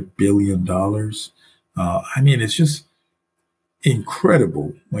 200 billion dollars. It's just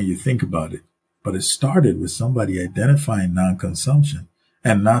incredible when you think about it. But it started with somebody identifying non-consumption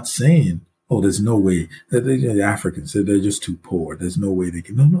and not saying, "Oh, there's no way the Africans they're just too poor. There's no way they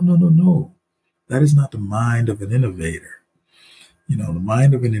can." No. That is not the mind of an innovator. The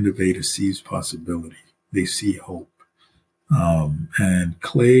mind of an innovator sees possibility. They see hope. And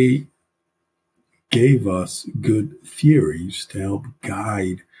Clay gave us good theories to help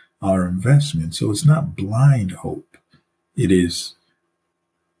guide our investment. So it's not blind hope. It's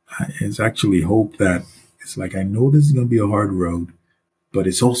actually hope that it's like, I know this is going to be a hard road, but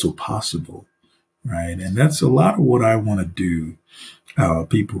it's also possible, right? And that's a lot of what I want to do.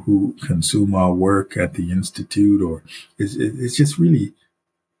 People who consume our work at the Institute, or it's just really,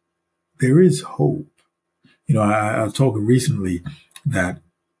 there is hope. I was talking recently that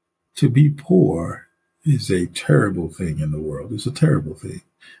to be poor is a terrible thing in the world. It's a terrible thing,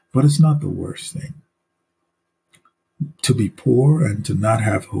 but it's not the worst thing. To be poor and to not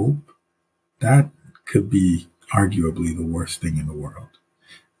have hope, that could be arguably the worst thing in the world.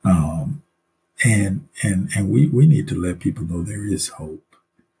 And we need to let people know there is hope.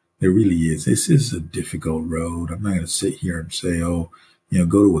 There really is. This is a difficult road. I'm not going to sit here and say, oh,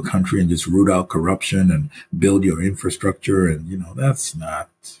 go to a country and just root out corruption and build your infrastructure. And, that's not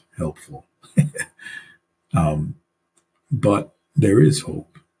helpful. um, but there is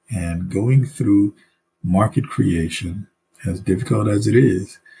hope. And going through market creation, as difficult as it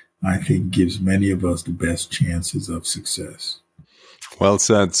is, I think gives many of us the best chances of success. Well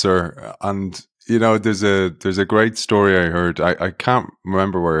said, sir. And there's a great story I heard. I can't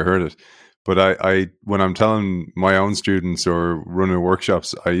remember where I heard it, but I when I'm telling my own students or running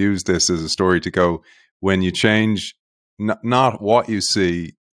workshops, I use this as a story to go, when you change not what you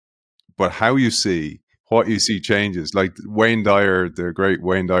see, but how you see, what you see changes. Like Wayne Dyer, the great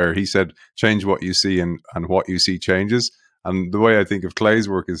Wayne Dyer, he said, change what you see, and what you see changes. And the way I think of Clay's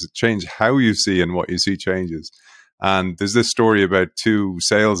work is change how you see, and what you see changes. And there's this story about two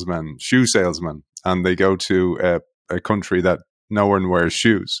salesmen, shoe salesmen, and they go to a country that no one wears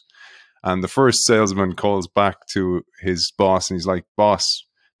shoes. And the first salesman calls back to his boss and he's like, boss,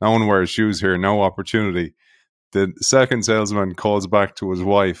 no one wears shoes here, no opportunity. The second salesman calls back to his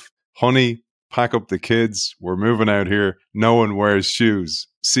wife, honey, pack up the kids. We're moving out here. No one wears shoes.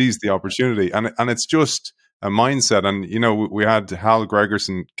 Seize the opportunity. And it's just a mindset. And, we had Hal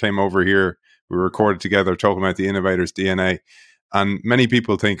Gregerson came over here. We recorded together talking about the innovator's DNA. And many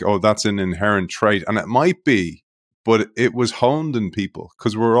people think, oh, that's an inherent trait. And it might be, but it was honed in people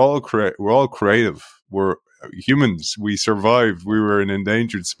because we're all creative. We're humans. We survived. We were an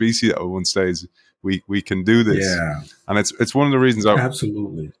endangered species at one stage. We can do this, Yeah, and it's one of the reasons.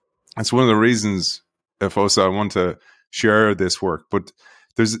 absolutely. It's one of the reasons, Efosa, I want to share this work. But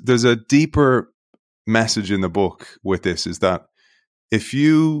there's a deeper message in the book with this: is that if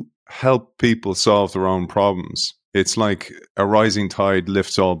you help people solve their own problems, it's like a rising tide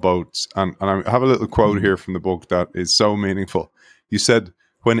lifts all boats. And I have a little quote here from the book that is so meaningful. You said,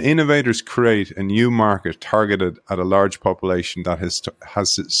 when innovators create a new market targeted at a large population that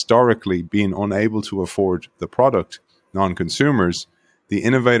has historically been unable to afford the product, non-consumers, the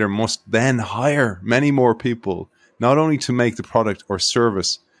innovator must then hire many more people, not only to make the product or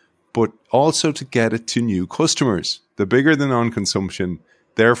service, but also to get it to new customers. The bigger the non-consumption,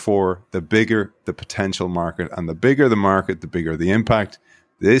 therefore, the bigger the potential market. And the bigger the market, the bigger the impact.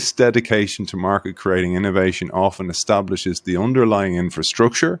 This dedication to market creating innovation often establishes the underlying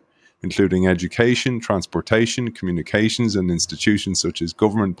infrastructure, including education, transportation, communications, and institutions such as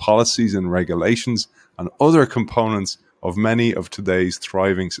government policies and regulations, and other components of many of today's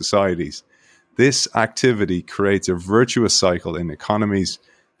thriving societies. This activity creates a virtuous cycle in economies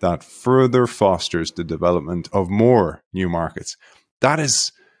that further fosters the development of more new markets. That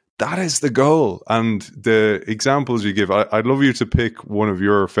is the goal. And the examples you give, I'd love you to pick one of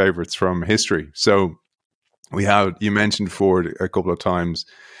your favorites from history. So you mentioned Ford a couple of times.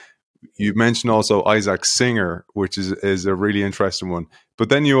 You mentioned also Isaac Singer, which is a really interesting one. But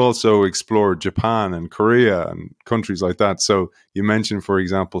then you also explored Japan and Korea and countries like that. So you mentioned, for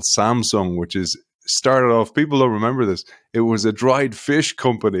example, Samsung, which is started off, people don't remember this, it was a dried fish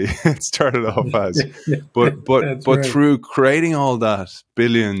company. It started off as, but Right. through creating all that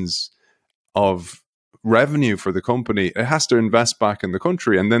billions of revenue for the company, it has to invest back in the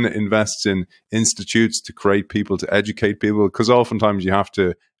country, and then it invests in institutes to create people, to educate people, because oftentimes you have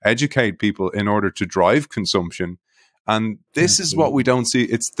to educate people in order to drive consumption. And this is what we don't see.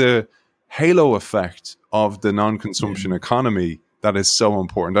 It's the halo effect of the non-consumption economy that is so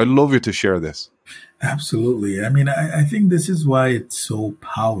important. I'd love you to share this. Absolutely. I mean, I think this is why it's so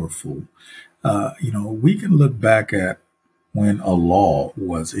powerful. We can look back at when a law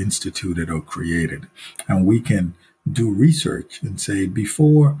was instituted or created, and we can do research and say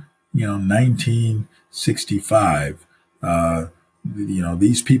before, 1965,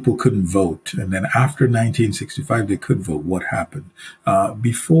 these people couldn't vote, and then after 1965 they could vote. What happened?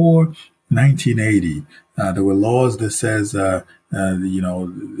 Before 1980, there were laws that says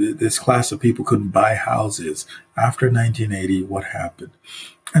this class of people couldn't buy houses. After 1980, what happened?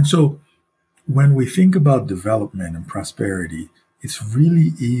 And so when we think about development and prosperity, it's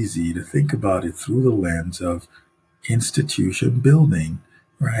really easy to think about it through the lens of institution building,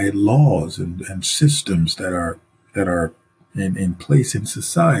 right? Laws and systems that are in place in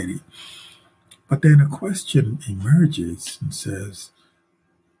society. But then a question emerges and says,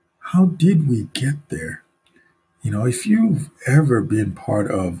 how did we get there? If you've ever been part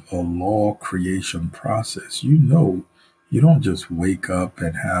of a law creation process, you don't just wake up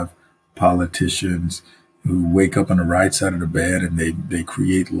and have politicians who wake up on the right side of the bed and they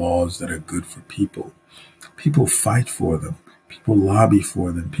create laws that are good for people. People fight for them. People lobby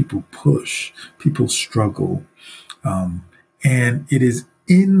for them. People push. People struggle. And it is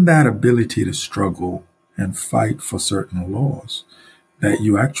in that ability to struggle and fight for certain laws, that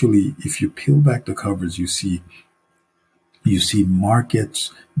you actually, if you peel back the covers, you see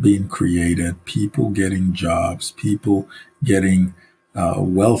markets being created, people getting jobs, people getting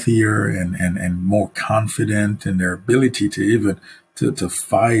wealthier and more confident in their ability to even to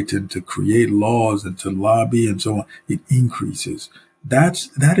fight and to create laws and to lobby and so on. It increases. That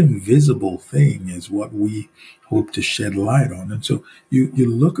invisible thing is what we hope to shed light on. And so you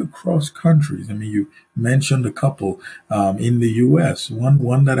look across countries. I mean, you mentioned a couple in the U.S.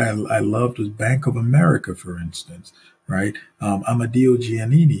 One that I loved was Bank of America, for instance, right? Amadeo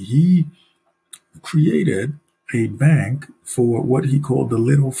Giannini, he created a bank for what he called the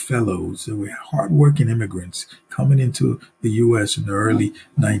little fellows. They were hardworking immigrants coming into the U.S. in the early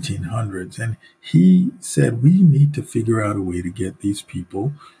 1900s. And he said, we need to figure out a way to get these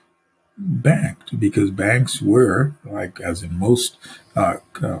people banked, because banks were, like as in most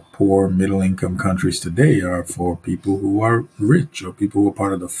poor middle income countries today, are for people who are rich or people who are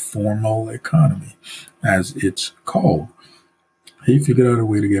part of the formal economy, as it's called. He figured out a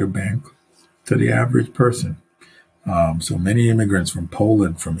way to get a bank to the average person. So many immigrants from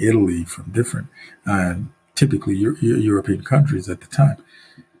Poland, from Italy, from different, typically European countries at the time,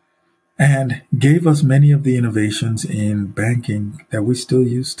 and gave us many of the innovations in banking that we still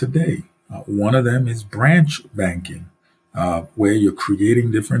use today. One of them is branch banking, where you're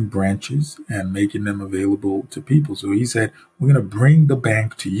creating different branches and making them available to people. So he said, we're going to bring the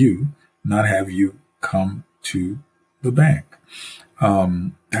bank to you, not have you come to the bank.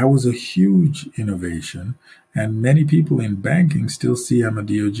 That was a huge innovation. And many people in banking still see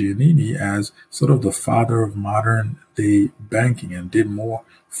Amadeo Giannini as sort of the father of modern day banking, and did more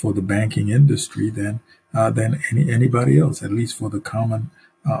for the banking industry than anybody else, at least for the common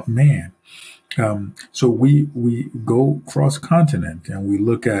man. So we go cross continent and we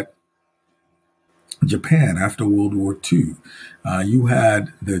look at Japan after World War II. You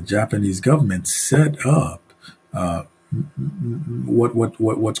had the Japanese government set up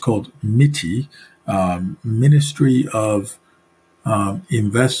what's called MITI, Ministry of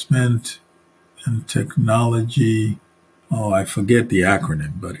Investment and Technology. Oh, I forget the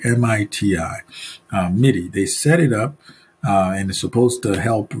acronym, but MITI, MITI. They set it up, and it's supposed to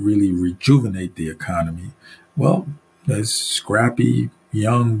help really rejuvenate the economy. Well, there's scrappy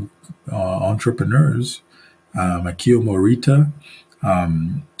young entrepreneurs, Akio Morita,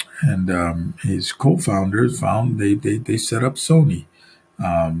 and his co-founders they set up Sony.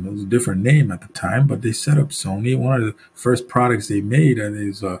 It was a different name at the time, but they set up Sony. One of the first products they made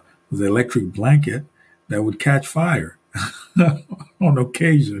was an electric blanket that would catch fire on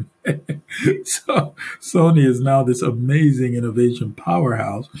occasion. So Sony is now this amazing innovation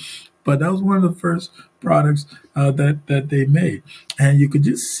powerhouse. But that was one of the first products that they made. And you could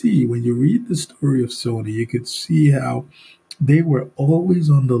just see, when you read the story of Sony, you could see how they were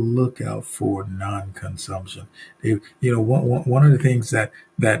always on the lookout for non-consumption. One of the things that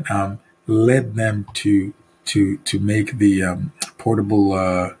led them to make the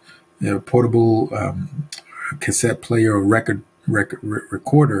portable cassette player or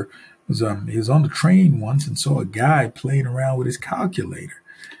recorder was he was on the train once and saw a guy playing around with his calculator.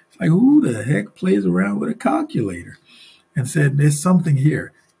 It's like, who the heck plays around with a calculator? And said, there's something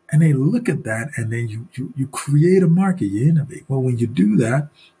here. And they look at that, and then you create a market, you innovate. Well, when you do that,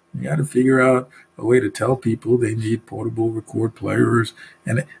 you got to figure out a way to tell people they need portable record players.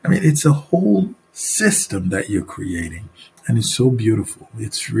 And I mean, it's a whole system that you're creating, and it's so beautiful.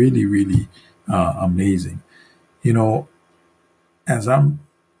 It's really, really amazing. As I'm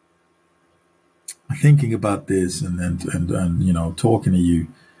thinking about this and talking to you,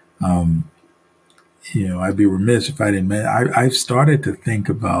 I'd be remiss if I didn't. I've started to think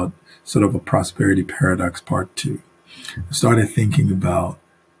about sort of a prosperity paradox part 2. I started thinking about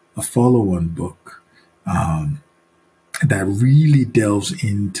a follow-on book that really delves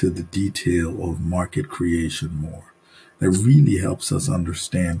into the detail of market creation more. That really helps us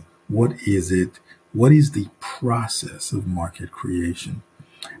understand what is the process of market creation.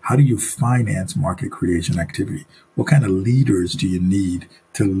 How do you finance market creation activity? What kind of leaders do you need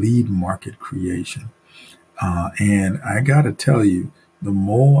to lead market creation? And I got to tell you, the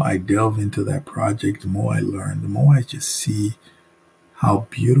more I delve into that project, the more I learn, the more I just see how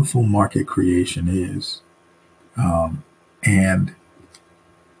beautiful market creation is, and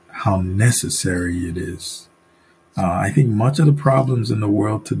how necessary it is. I think much of the problems in the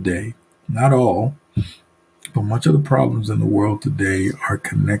world today, not all, but much of the problems in the world today are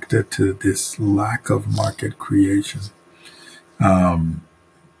connected to this lack of market creation.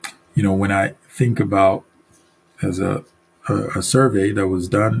 When I think about, as a a survey that was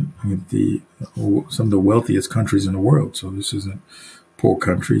done with some of the wealthiest countries in the world. So this isn't poor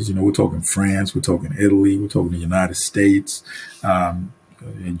countries. We're talking France, we're talking Italy, we're talking the United States,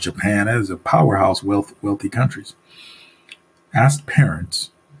 in Japan as a powerhouse wealthy countries. Ask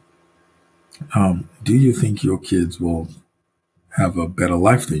parents, do you think your kids will have a better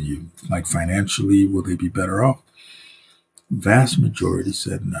life than you? Like financially, will they be better off? Vast majority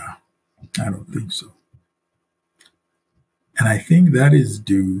said no. I don't think so. And I think that is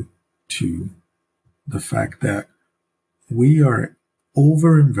due to the fact that we are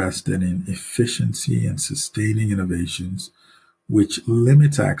overinvested in efficiency and sustaining innovations, which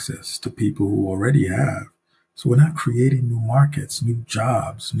limits access to people who already have. So we're not creating new markets, new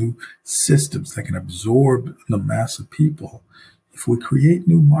jobs, new systems that can absorb the mass of people. If we create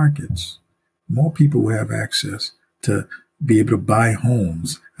new markets, more people will have access to be able to buy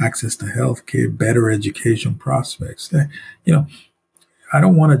homes, access to healthcare, better education prospects. You know, I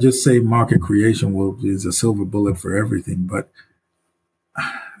don't want to just say market creation is a silver bullet for everything, but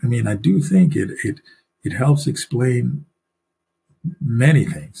I mean, I do think it helps explain many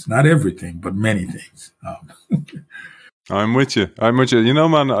things, not everything, but many things. I'm with you. I'm with you.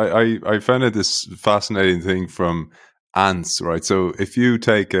 Man, I found it this fascinating thing from ants, right? So if you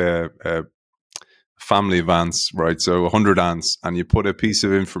take a family of ants, right? So 100 ants, and you put a piece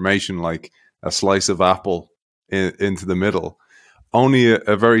of information like a slice of apple into the middle, only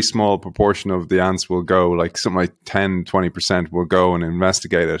a very small proportion of the ants will go, like something like 10-20% will go and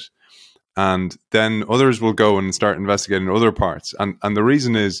investigate it. And then others will go and start investigating other parts. And the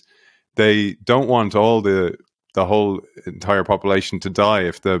reason is they don't want all the whole entire population to die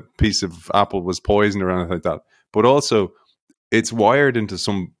if the piece of apple was poisoned or anything like that. But also it's wired into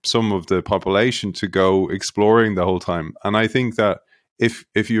some of the population to go exploring the whole time. And I think that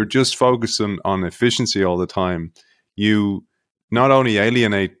if you're just focusing on efficiency all the time, you not only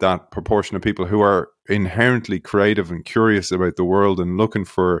alienate that proportion of people who are inherently creative and curious about the world and looking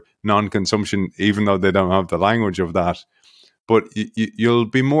for non-consumption, even though they don't have the language of that, but you'll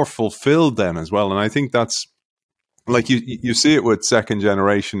be more fulfilled then as well. And I think that's like you see it with second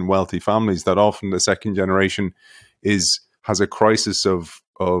generation wealthy families, that often the second generation has a crisis of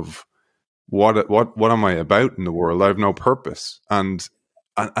what am I about in the world? I have no purpose. And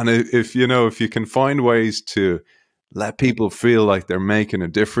if if you can find ways to let people feel like they're making a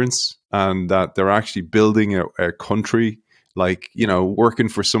difference and that they're actually building a country, like working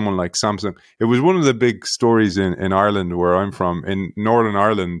for someone like Samsung. It was one of the big stories in Ireland, where I'm from, in Northern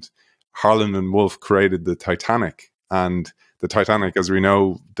Ireland. Harland and Wolff created the Titanic, and the Titanic, as we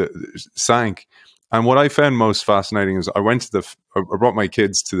know, sank. And what I found most fascinating is I brought my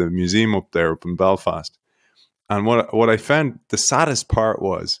kids to the museum up there up in Belfast. And what I found the saddest part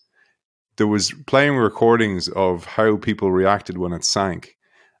was there was playing recordings of how people reacted when it sank.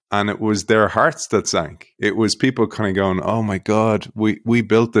 And it was their hearts that sank. It was people kind of going, "Oh my God, we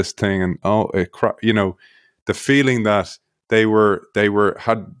built this thing," and the feeling that they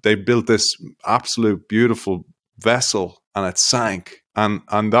built this absolute beautiful vessel and it sank.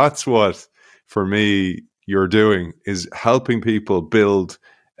 And that's what, for me, you're doing, is helping people build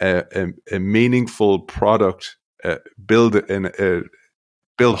a meaningful product, build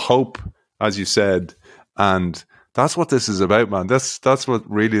build hope, as you said. And that's what this is about, man. That's what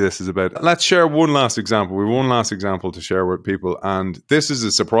really this is about. Let's share one last example. We have one last example to share with people, and this is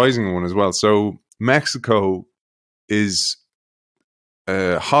a surprising one as well. So Mexico is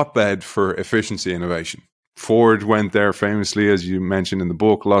a hotbed for efficiency innovation. Ford went there famously, as you mentioned in the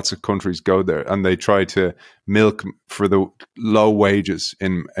book. Lots of countries go there, and they try to milk for the low wages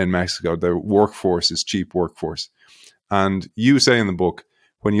in Mexico. The workforce is cheap workforce. And you say in the book,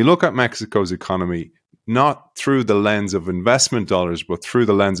 when you look at Mexico's economy, not through the lens of investment dollars, but through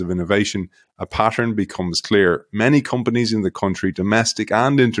the lens of innovation, a pattern becomes clear. Many companies in the country, domestic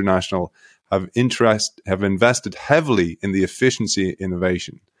and international, have invested heavily in the efficiency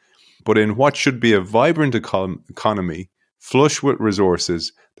innovation. But in what should be a vibrant economy, flush with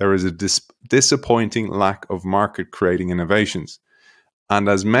resources, there is a disappointing lack of market-creating innovations. And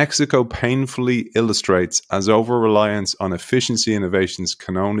as Mexico painfully illustrates, as over-reliance on efficiency innovations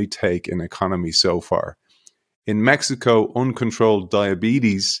can only take an economy so far. In Mexico, uncontrolled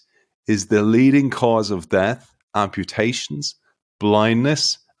diabetes is the leading cause of death, amputations,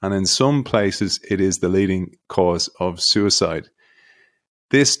 blindness, and in some places it is the leading cause of suicide.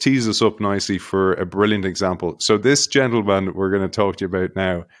 This tees us up nicely for a brilliant example. So this gentleman we're going to talk to you about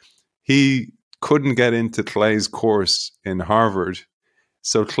now, he couldn't get into Clay's course in Harvard.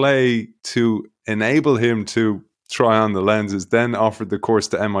 So Clay, to enable him to try on the lenses, then offered the course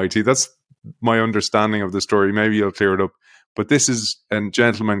to MIT. That's my understanding of the story. Maybe you'll clear it up. But this is a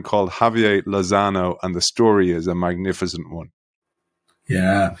gentleman called Javier Lozano, and the story is a magnificent one.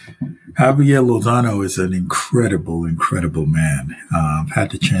 Yeah. Javier Lozano is an incredible, incredible man. I've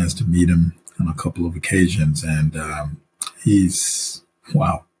had the chance to meet him on a couple of occasions, and he's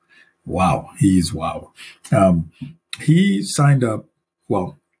wow. Wow. He's wow. He signed up.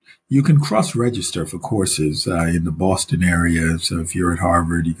 Well, you can cross-register for courses in the Boston area. So if you're at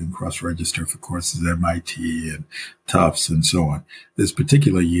Harvard, you can cross-register for courses at MIT and Tufts and so on. This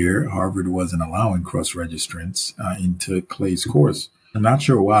particular year, Harvard wasn't allowing cross-registrants into Clay's course. I'm not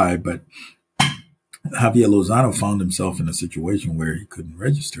sure why, but Javier Lozano found himself in a situation where he couldn't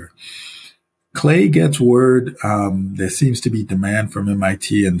register. Clay gets word there seems to be demand from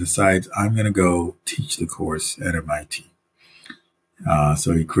MIT and decides, I'm going to go teach the course at MIT.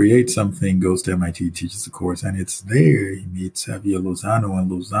 So he creates something, goes to MIT, teaches the course, and it's there he meets Javier Lozano,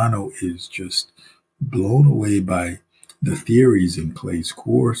 and Lozano is just blown away by the theories in Clay's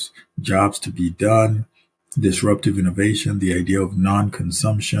course, jobs to be done, disruptive innovation, the idea of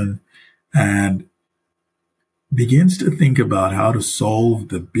non-consumption, and begins to think about how to solve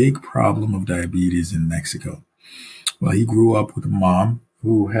the big problem of diabetes in Mexico. Well, he grew up with a mom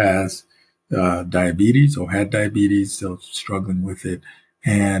who has diabetes or had diabetes, still struggling with it,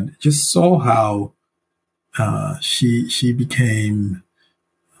 and just saw how she became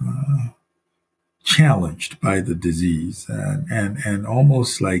challenged by the disease and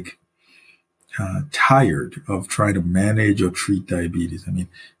almost like tired of trying to manage or treat diabetes. I mean,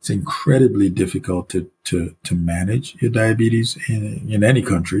 it's incredibly difficult to manage your diabetes in any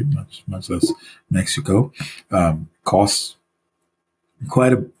country, much less Mexico. Costs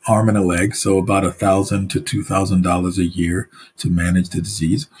quite an arm and a leg, so about $1,000 to $2,000 a year to manage the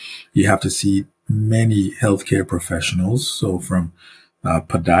disease. You have to see many healthcare professionals, so from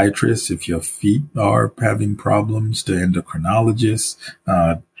podiatrists if your feet are having problems, to endocrinologists,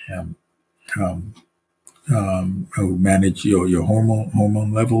 who manage your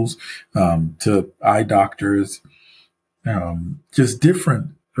hormone levels, to eye doctors, just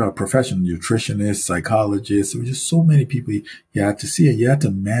different profession, nutritionists, psychologists. There were just so many people you had to see, and you had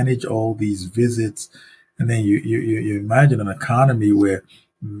to manage all these visits. And then you imagine an economy where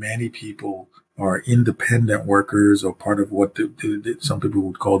many people are independent workers or part of what some people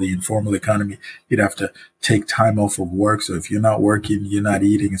would call the informal economy. You'd have to take time off of work. So if you're not working, you're not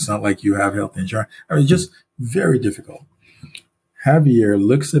eating. It's not like you have health insurance. I mean, just very difficult. Javier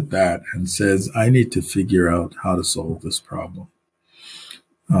looks at that and says, I need to figure out how to solve this problem.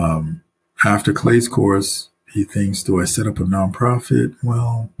 After Clay's course, he thinks, do I set up a nonprofit?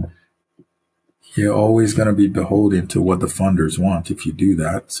 Well, you're always going to be beholden to what the funders want if you do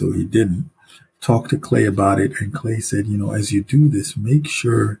that. So he didn't. Talk to Clay about it, and Clay said, as you do this, make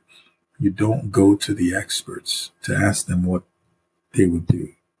sure you don't go to the experts to ask them what they would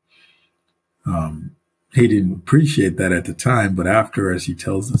do. He didn't appreciate that at the time, but after, as he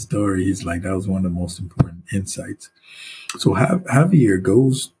tells the story, he's like, that was one of the most important insights. So Javier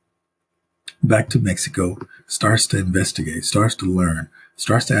goes back to Mexico, starts to investigate, starts to learn,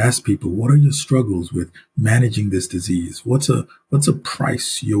 starts to ask people, what are your struggles with managing this disease? What's a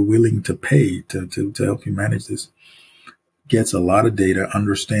price you're willing to pay to help you manage this? Gets a lot of data,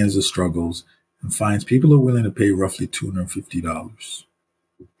 understands the struggles, and finds people are willing to pay roughly $250.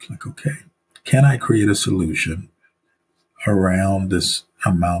 It's like, okay, can I create a solution around this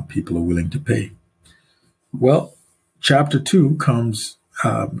amount people are willing to pay? Well, chapter 2 comes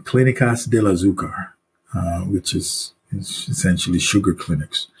Clínicas del Azúcar, which is essentially sugar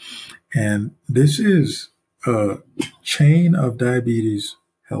clinics. And this is a chain of diabetes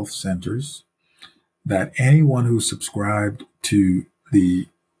health centers that anyone who subscribed to the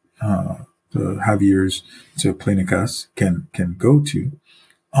Javier's, to Clínicas, can go to.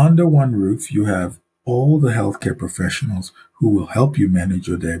 Under one roof, you have all the healthcare professionals who will help you manage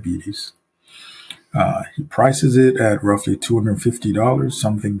your diabetes. He prices it at roughly $250,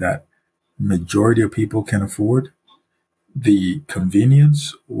 something that majority of people can afford. The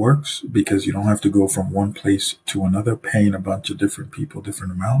convenience works because you don't have to go from one place to another, paying a bunch of different people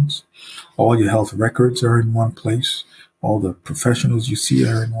different amounts. All your health records are in one place. All the professionals you see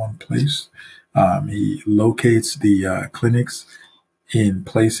are in one place. He locates the clinics in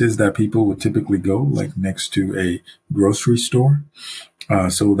places that people would typically go, like next to a grocery store,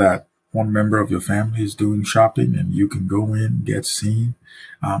 so that one member of your family is doing shopping and you can go in, get seen,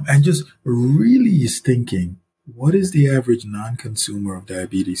 and just really is thinking, what is the average non-consumer of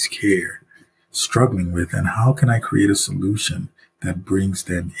diabetes care struggling with, and how can I create a solution that brings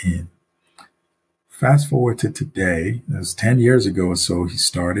them in? Fast forward to today, it was 10 years ago or so he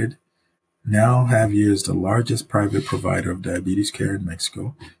started. Now, Javier is the largest private provider of diabetes care in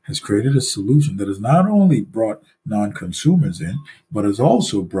Mexico, has created a solution that has not only brought non-consumers in, but has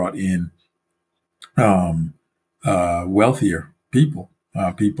also brought in um, wealthier people,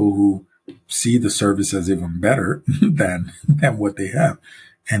 people who see the service as even better than what they have,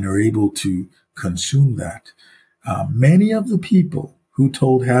 and are able to consume that. Many of the people who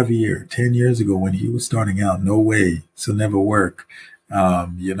told Javier 10 years ago when he was starting out, no way, this will never work.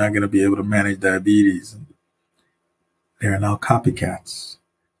 You're not going to be able to manage diabetes. They are now copycats.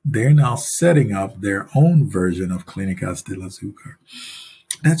 They're now setting up their own version of Clínicas del Azúcar.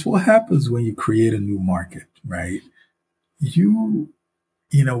 That's what happens when you create a new market, right? You,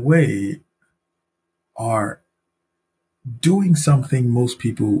 in a way, are doing something most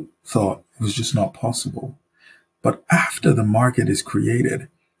people thought was just not possible. But after the market is created,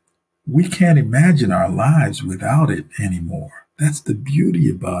 we can't imagine our lives without it anymore. That's the beauty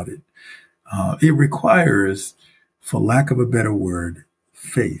about it. It requires, for lack of a better word,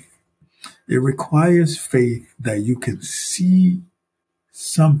 faith. It requires faith that you can see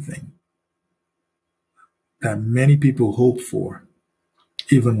something that many people hope for,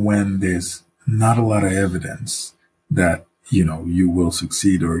 even when there's not a lot of evidence that you will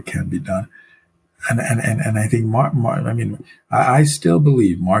succeed or it can be done. And I think I still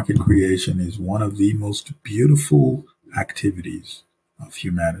believe market creation is one of the most beautiful activities of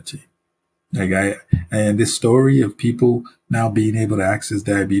humanity. And this story of people now being able to access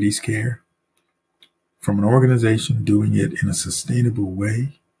diabetes care from an organization doing it in a sustainable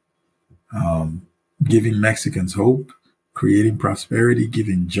way, giving Mexicans hope, creating prosperity,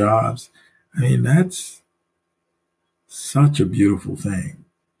 giving jobs. I mean, that's such a beautiful thing.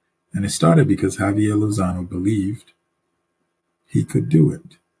 And it started because Javier Lozano believed he could do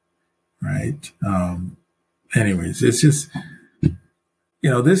it, right? Anyways, it's just,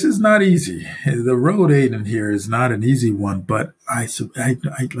 this is not easy. The road, Aiden, here is not an easy one, but I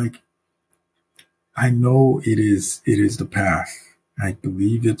know it is the path. I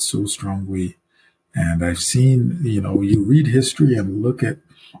believe it so strongly. And I've seen, you read history and look at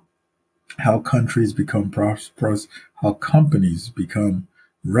how countries become prosperous, how companies become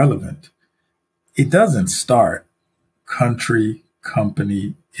relevant. It doesn't start country,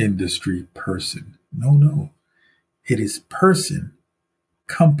 company, industry, person. No, no. It is person,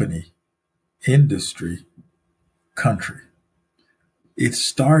 company, industry, country. It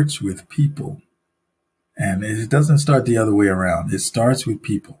starts with people. And it doesn't start the other way around. It starts with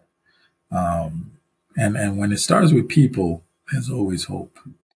people. And when it starts with people, there's always hope.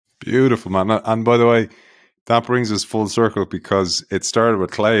 Beautiful, man. And by the way, that brings us full circle because it started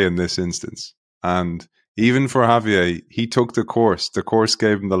with Clay in this instance. And even for Javier, he took the course. The course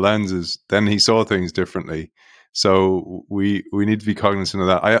gave him the lenses. Then he saw things differently. So we need to be cognizant of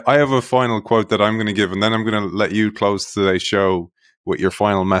that. I have a final quote that I'm going to give, and then I'm going to let you close today's show with your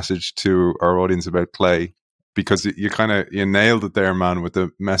final message to our audience about Clay, because you nailed it there, man, with the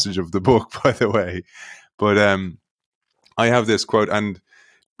message of the book, by the way. But I have this quote, and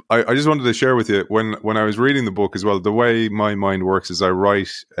I just wanted to share with you when I was reading the book as well. The way my mind works is I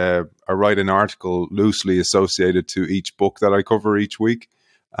write an article loosely associated to each book that I cover each week,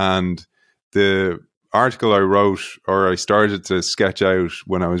 and the article I wrote or I started to sketch out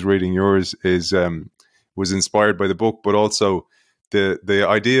when I was reading yours was inspired by the book, but also the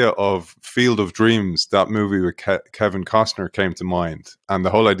idea of Field of Dreams, that movie with Kevin Costner, came to mind, and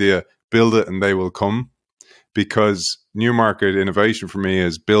the whole idea, build it and they will come. Because new market innovation for me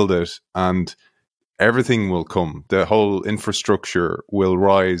is build it and everything will come. The whole infrastructure will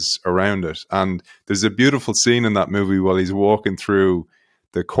rise around it. And there's a beautiful scene in that movie while he's walking through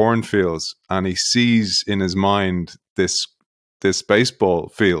the cornfields and he sees in his mind this baseball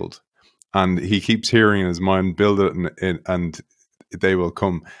field, and he keeps hearing in his mind, build it and they will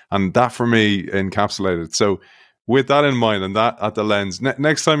come. And that for me encapsulated. So with that in mind and that at the lens,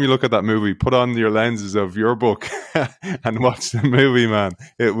 next time you look at that movie, put on your lenses of your book and watch the movie, man.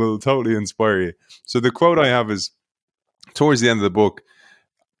 It will totally inspire you. So the quote I have is, towards the end of the book,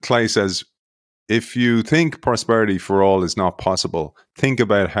 Clay says, if you think prosperity for all is not possible, think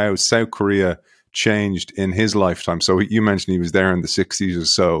about how South Korea changed in his lifetime. So you mentioned he was there in the 60s or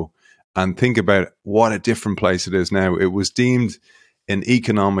so, and think about what a different place it is now. It was deemed an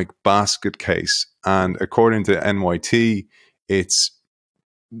economic basket case, and according to NYT, it's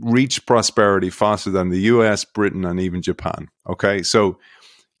reached prosperity faster than the US, Britain, and even Japan. Okay, so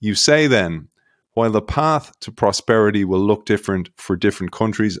you say then, while the path to prosperity will look different for different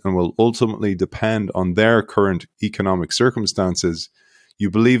countries and will ultimately depend on their current economic circumstances, you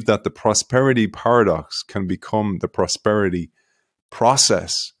believe that the prosperity paradox can become the prosperity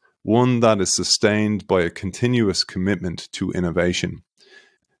process one that is sustained by a continuous commitment to innovation.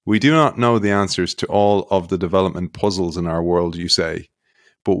 We do not know the answers to all of the development puzzles in our world, you say,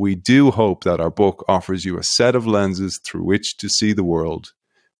 but we do hope that our book offers you a set of lenses through which to see the world.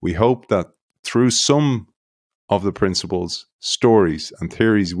 We hope that through some of the principles, stories, and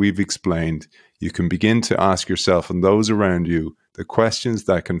theories we've explained, you can begin to ask yourself and those around you the questions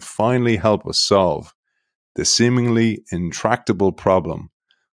that can finally help us solve the seemingly intractable problem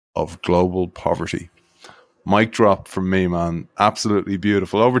of global poverty. Mic drop from me, man. Absolutely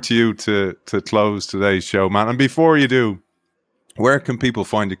beautiful. Over to you to close today's show, man. And before you do, where can people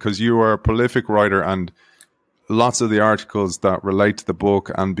find it? Because you are a prolific writer, and lots of the articles that relate to the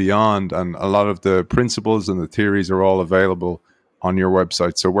book and beyond, and a lot of the principles and the theories are all available on your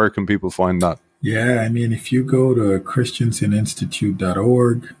website. So where can people find that? Yeah, I mean, if you go to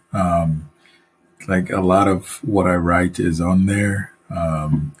christenseninstitute.org, like a lot of what I write is on there.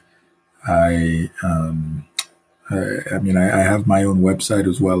 I I have my own website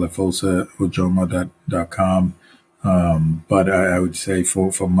as well, Efosa, Ojomo.com. But I would say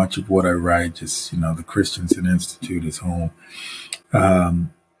for much of what I write, just, the Christensen Institute is home. I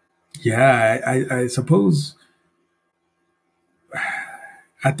suppose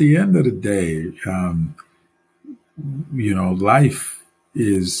at the end of the day, life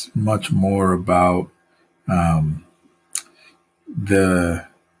is much more about the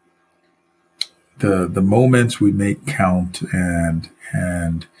the moments we make count, and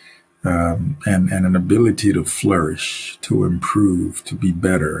an ability to flourish, to improve, to be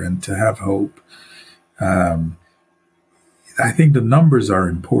better, and to have hope. I think the numbers are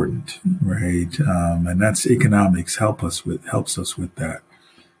important, right? And that's economics helps us with that.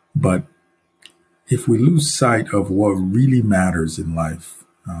 But if we lose sight of what really matters in life,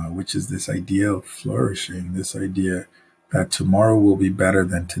 which is this idea of flourishing, this idea that tomorrow will be better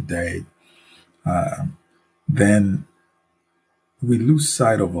than today, then we lose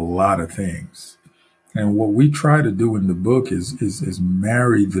sight of a lot of things. And what we try to do in the book is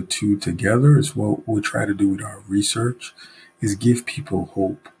marry the two together. Is what we try to do with our research, is give people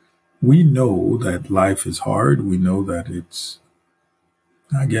hope. We know that life is hard. We know that it's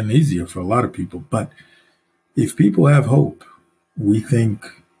not getting easier for a lot of people. But if people have hope, we think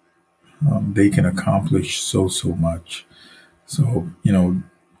they can accomplish so much. So,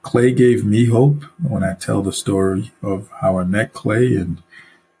 Clay gave me hope. When I tell the story of how I met Clay and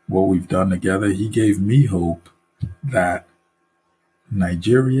what we've done together, he gave me hope that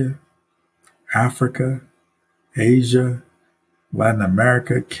Nigeria, Africa, Asia, Latin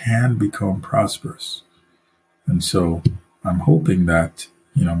America can become prosperous. And so I'm hoping that,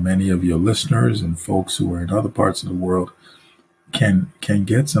 many of your listeners and folks who are in other parts of the world can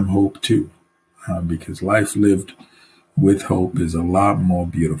get some hope too, because life lived with hope is a lot more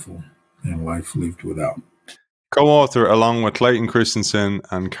beautiful than life lived without. Co-author, along with Clayton Christensen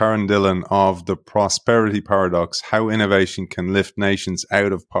and Karen Dillon, of The Prosperity Paradox, How Innovation Can Lift Nations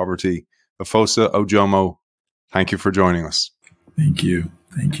Out of Poverty. Efosa Ojomo, thank you for joining us. Thank you.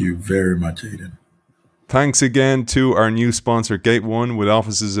 Thank you very much, Aidan. Thanks again to our new sponsor, Gate One, with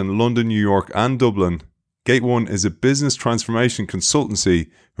offices in London, New York, and Dublin. Gate One is a business transformation consultancy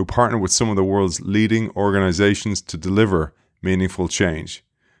who partner with some of the world's leading organizations to deliver meaningful change.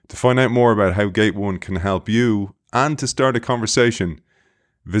 To find out more about how Gate One can help you and to start a conversation,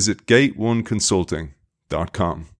 visit gateoneconsulting.com.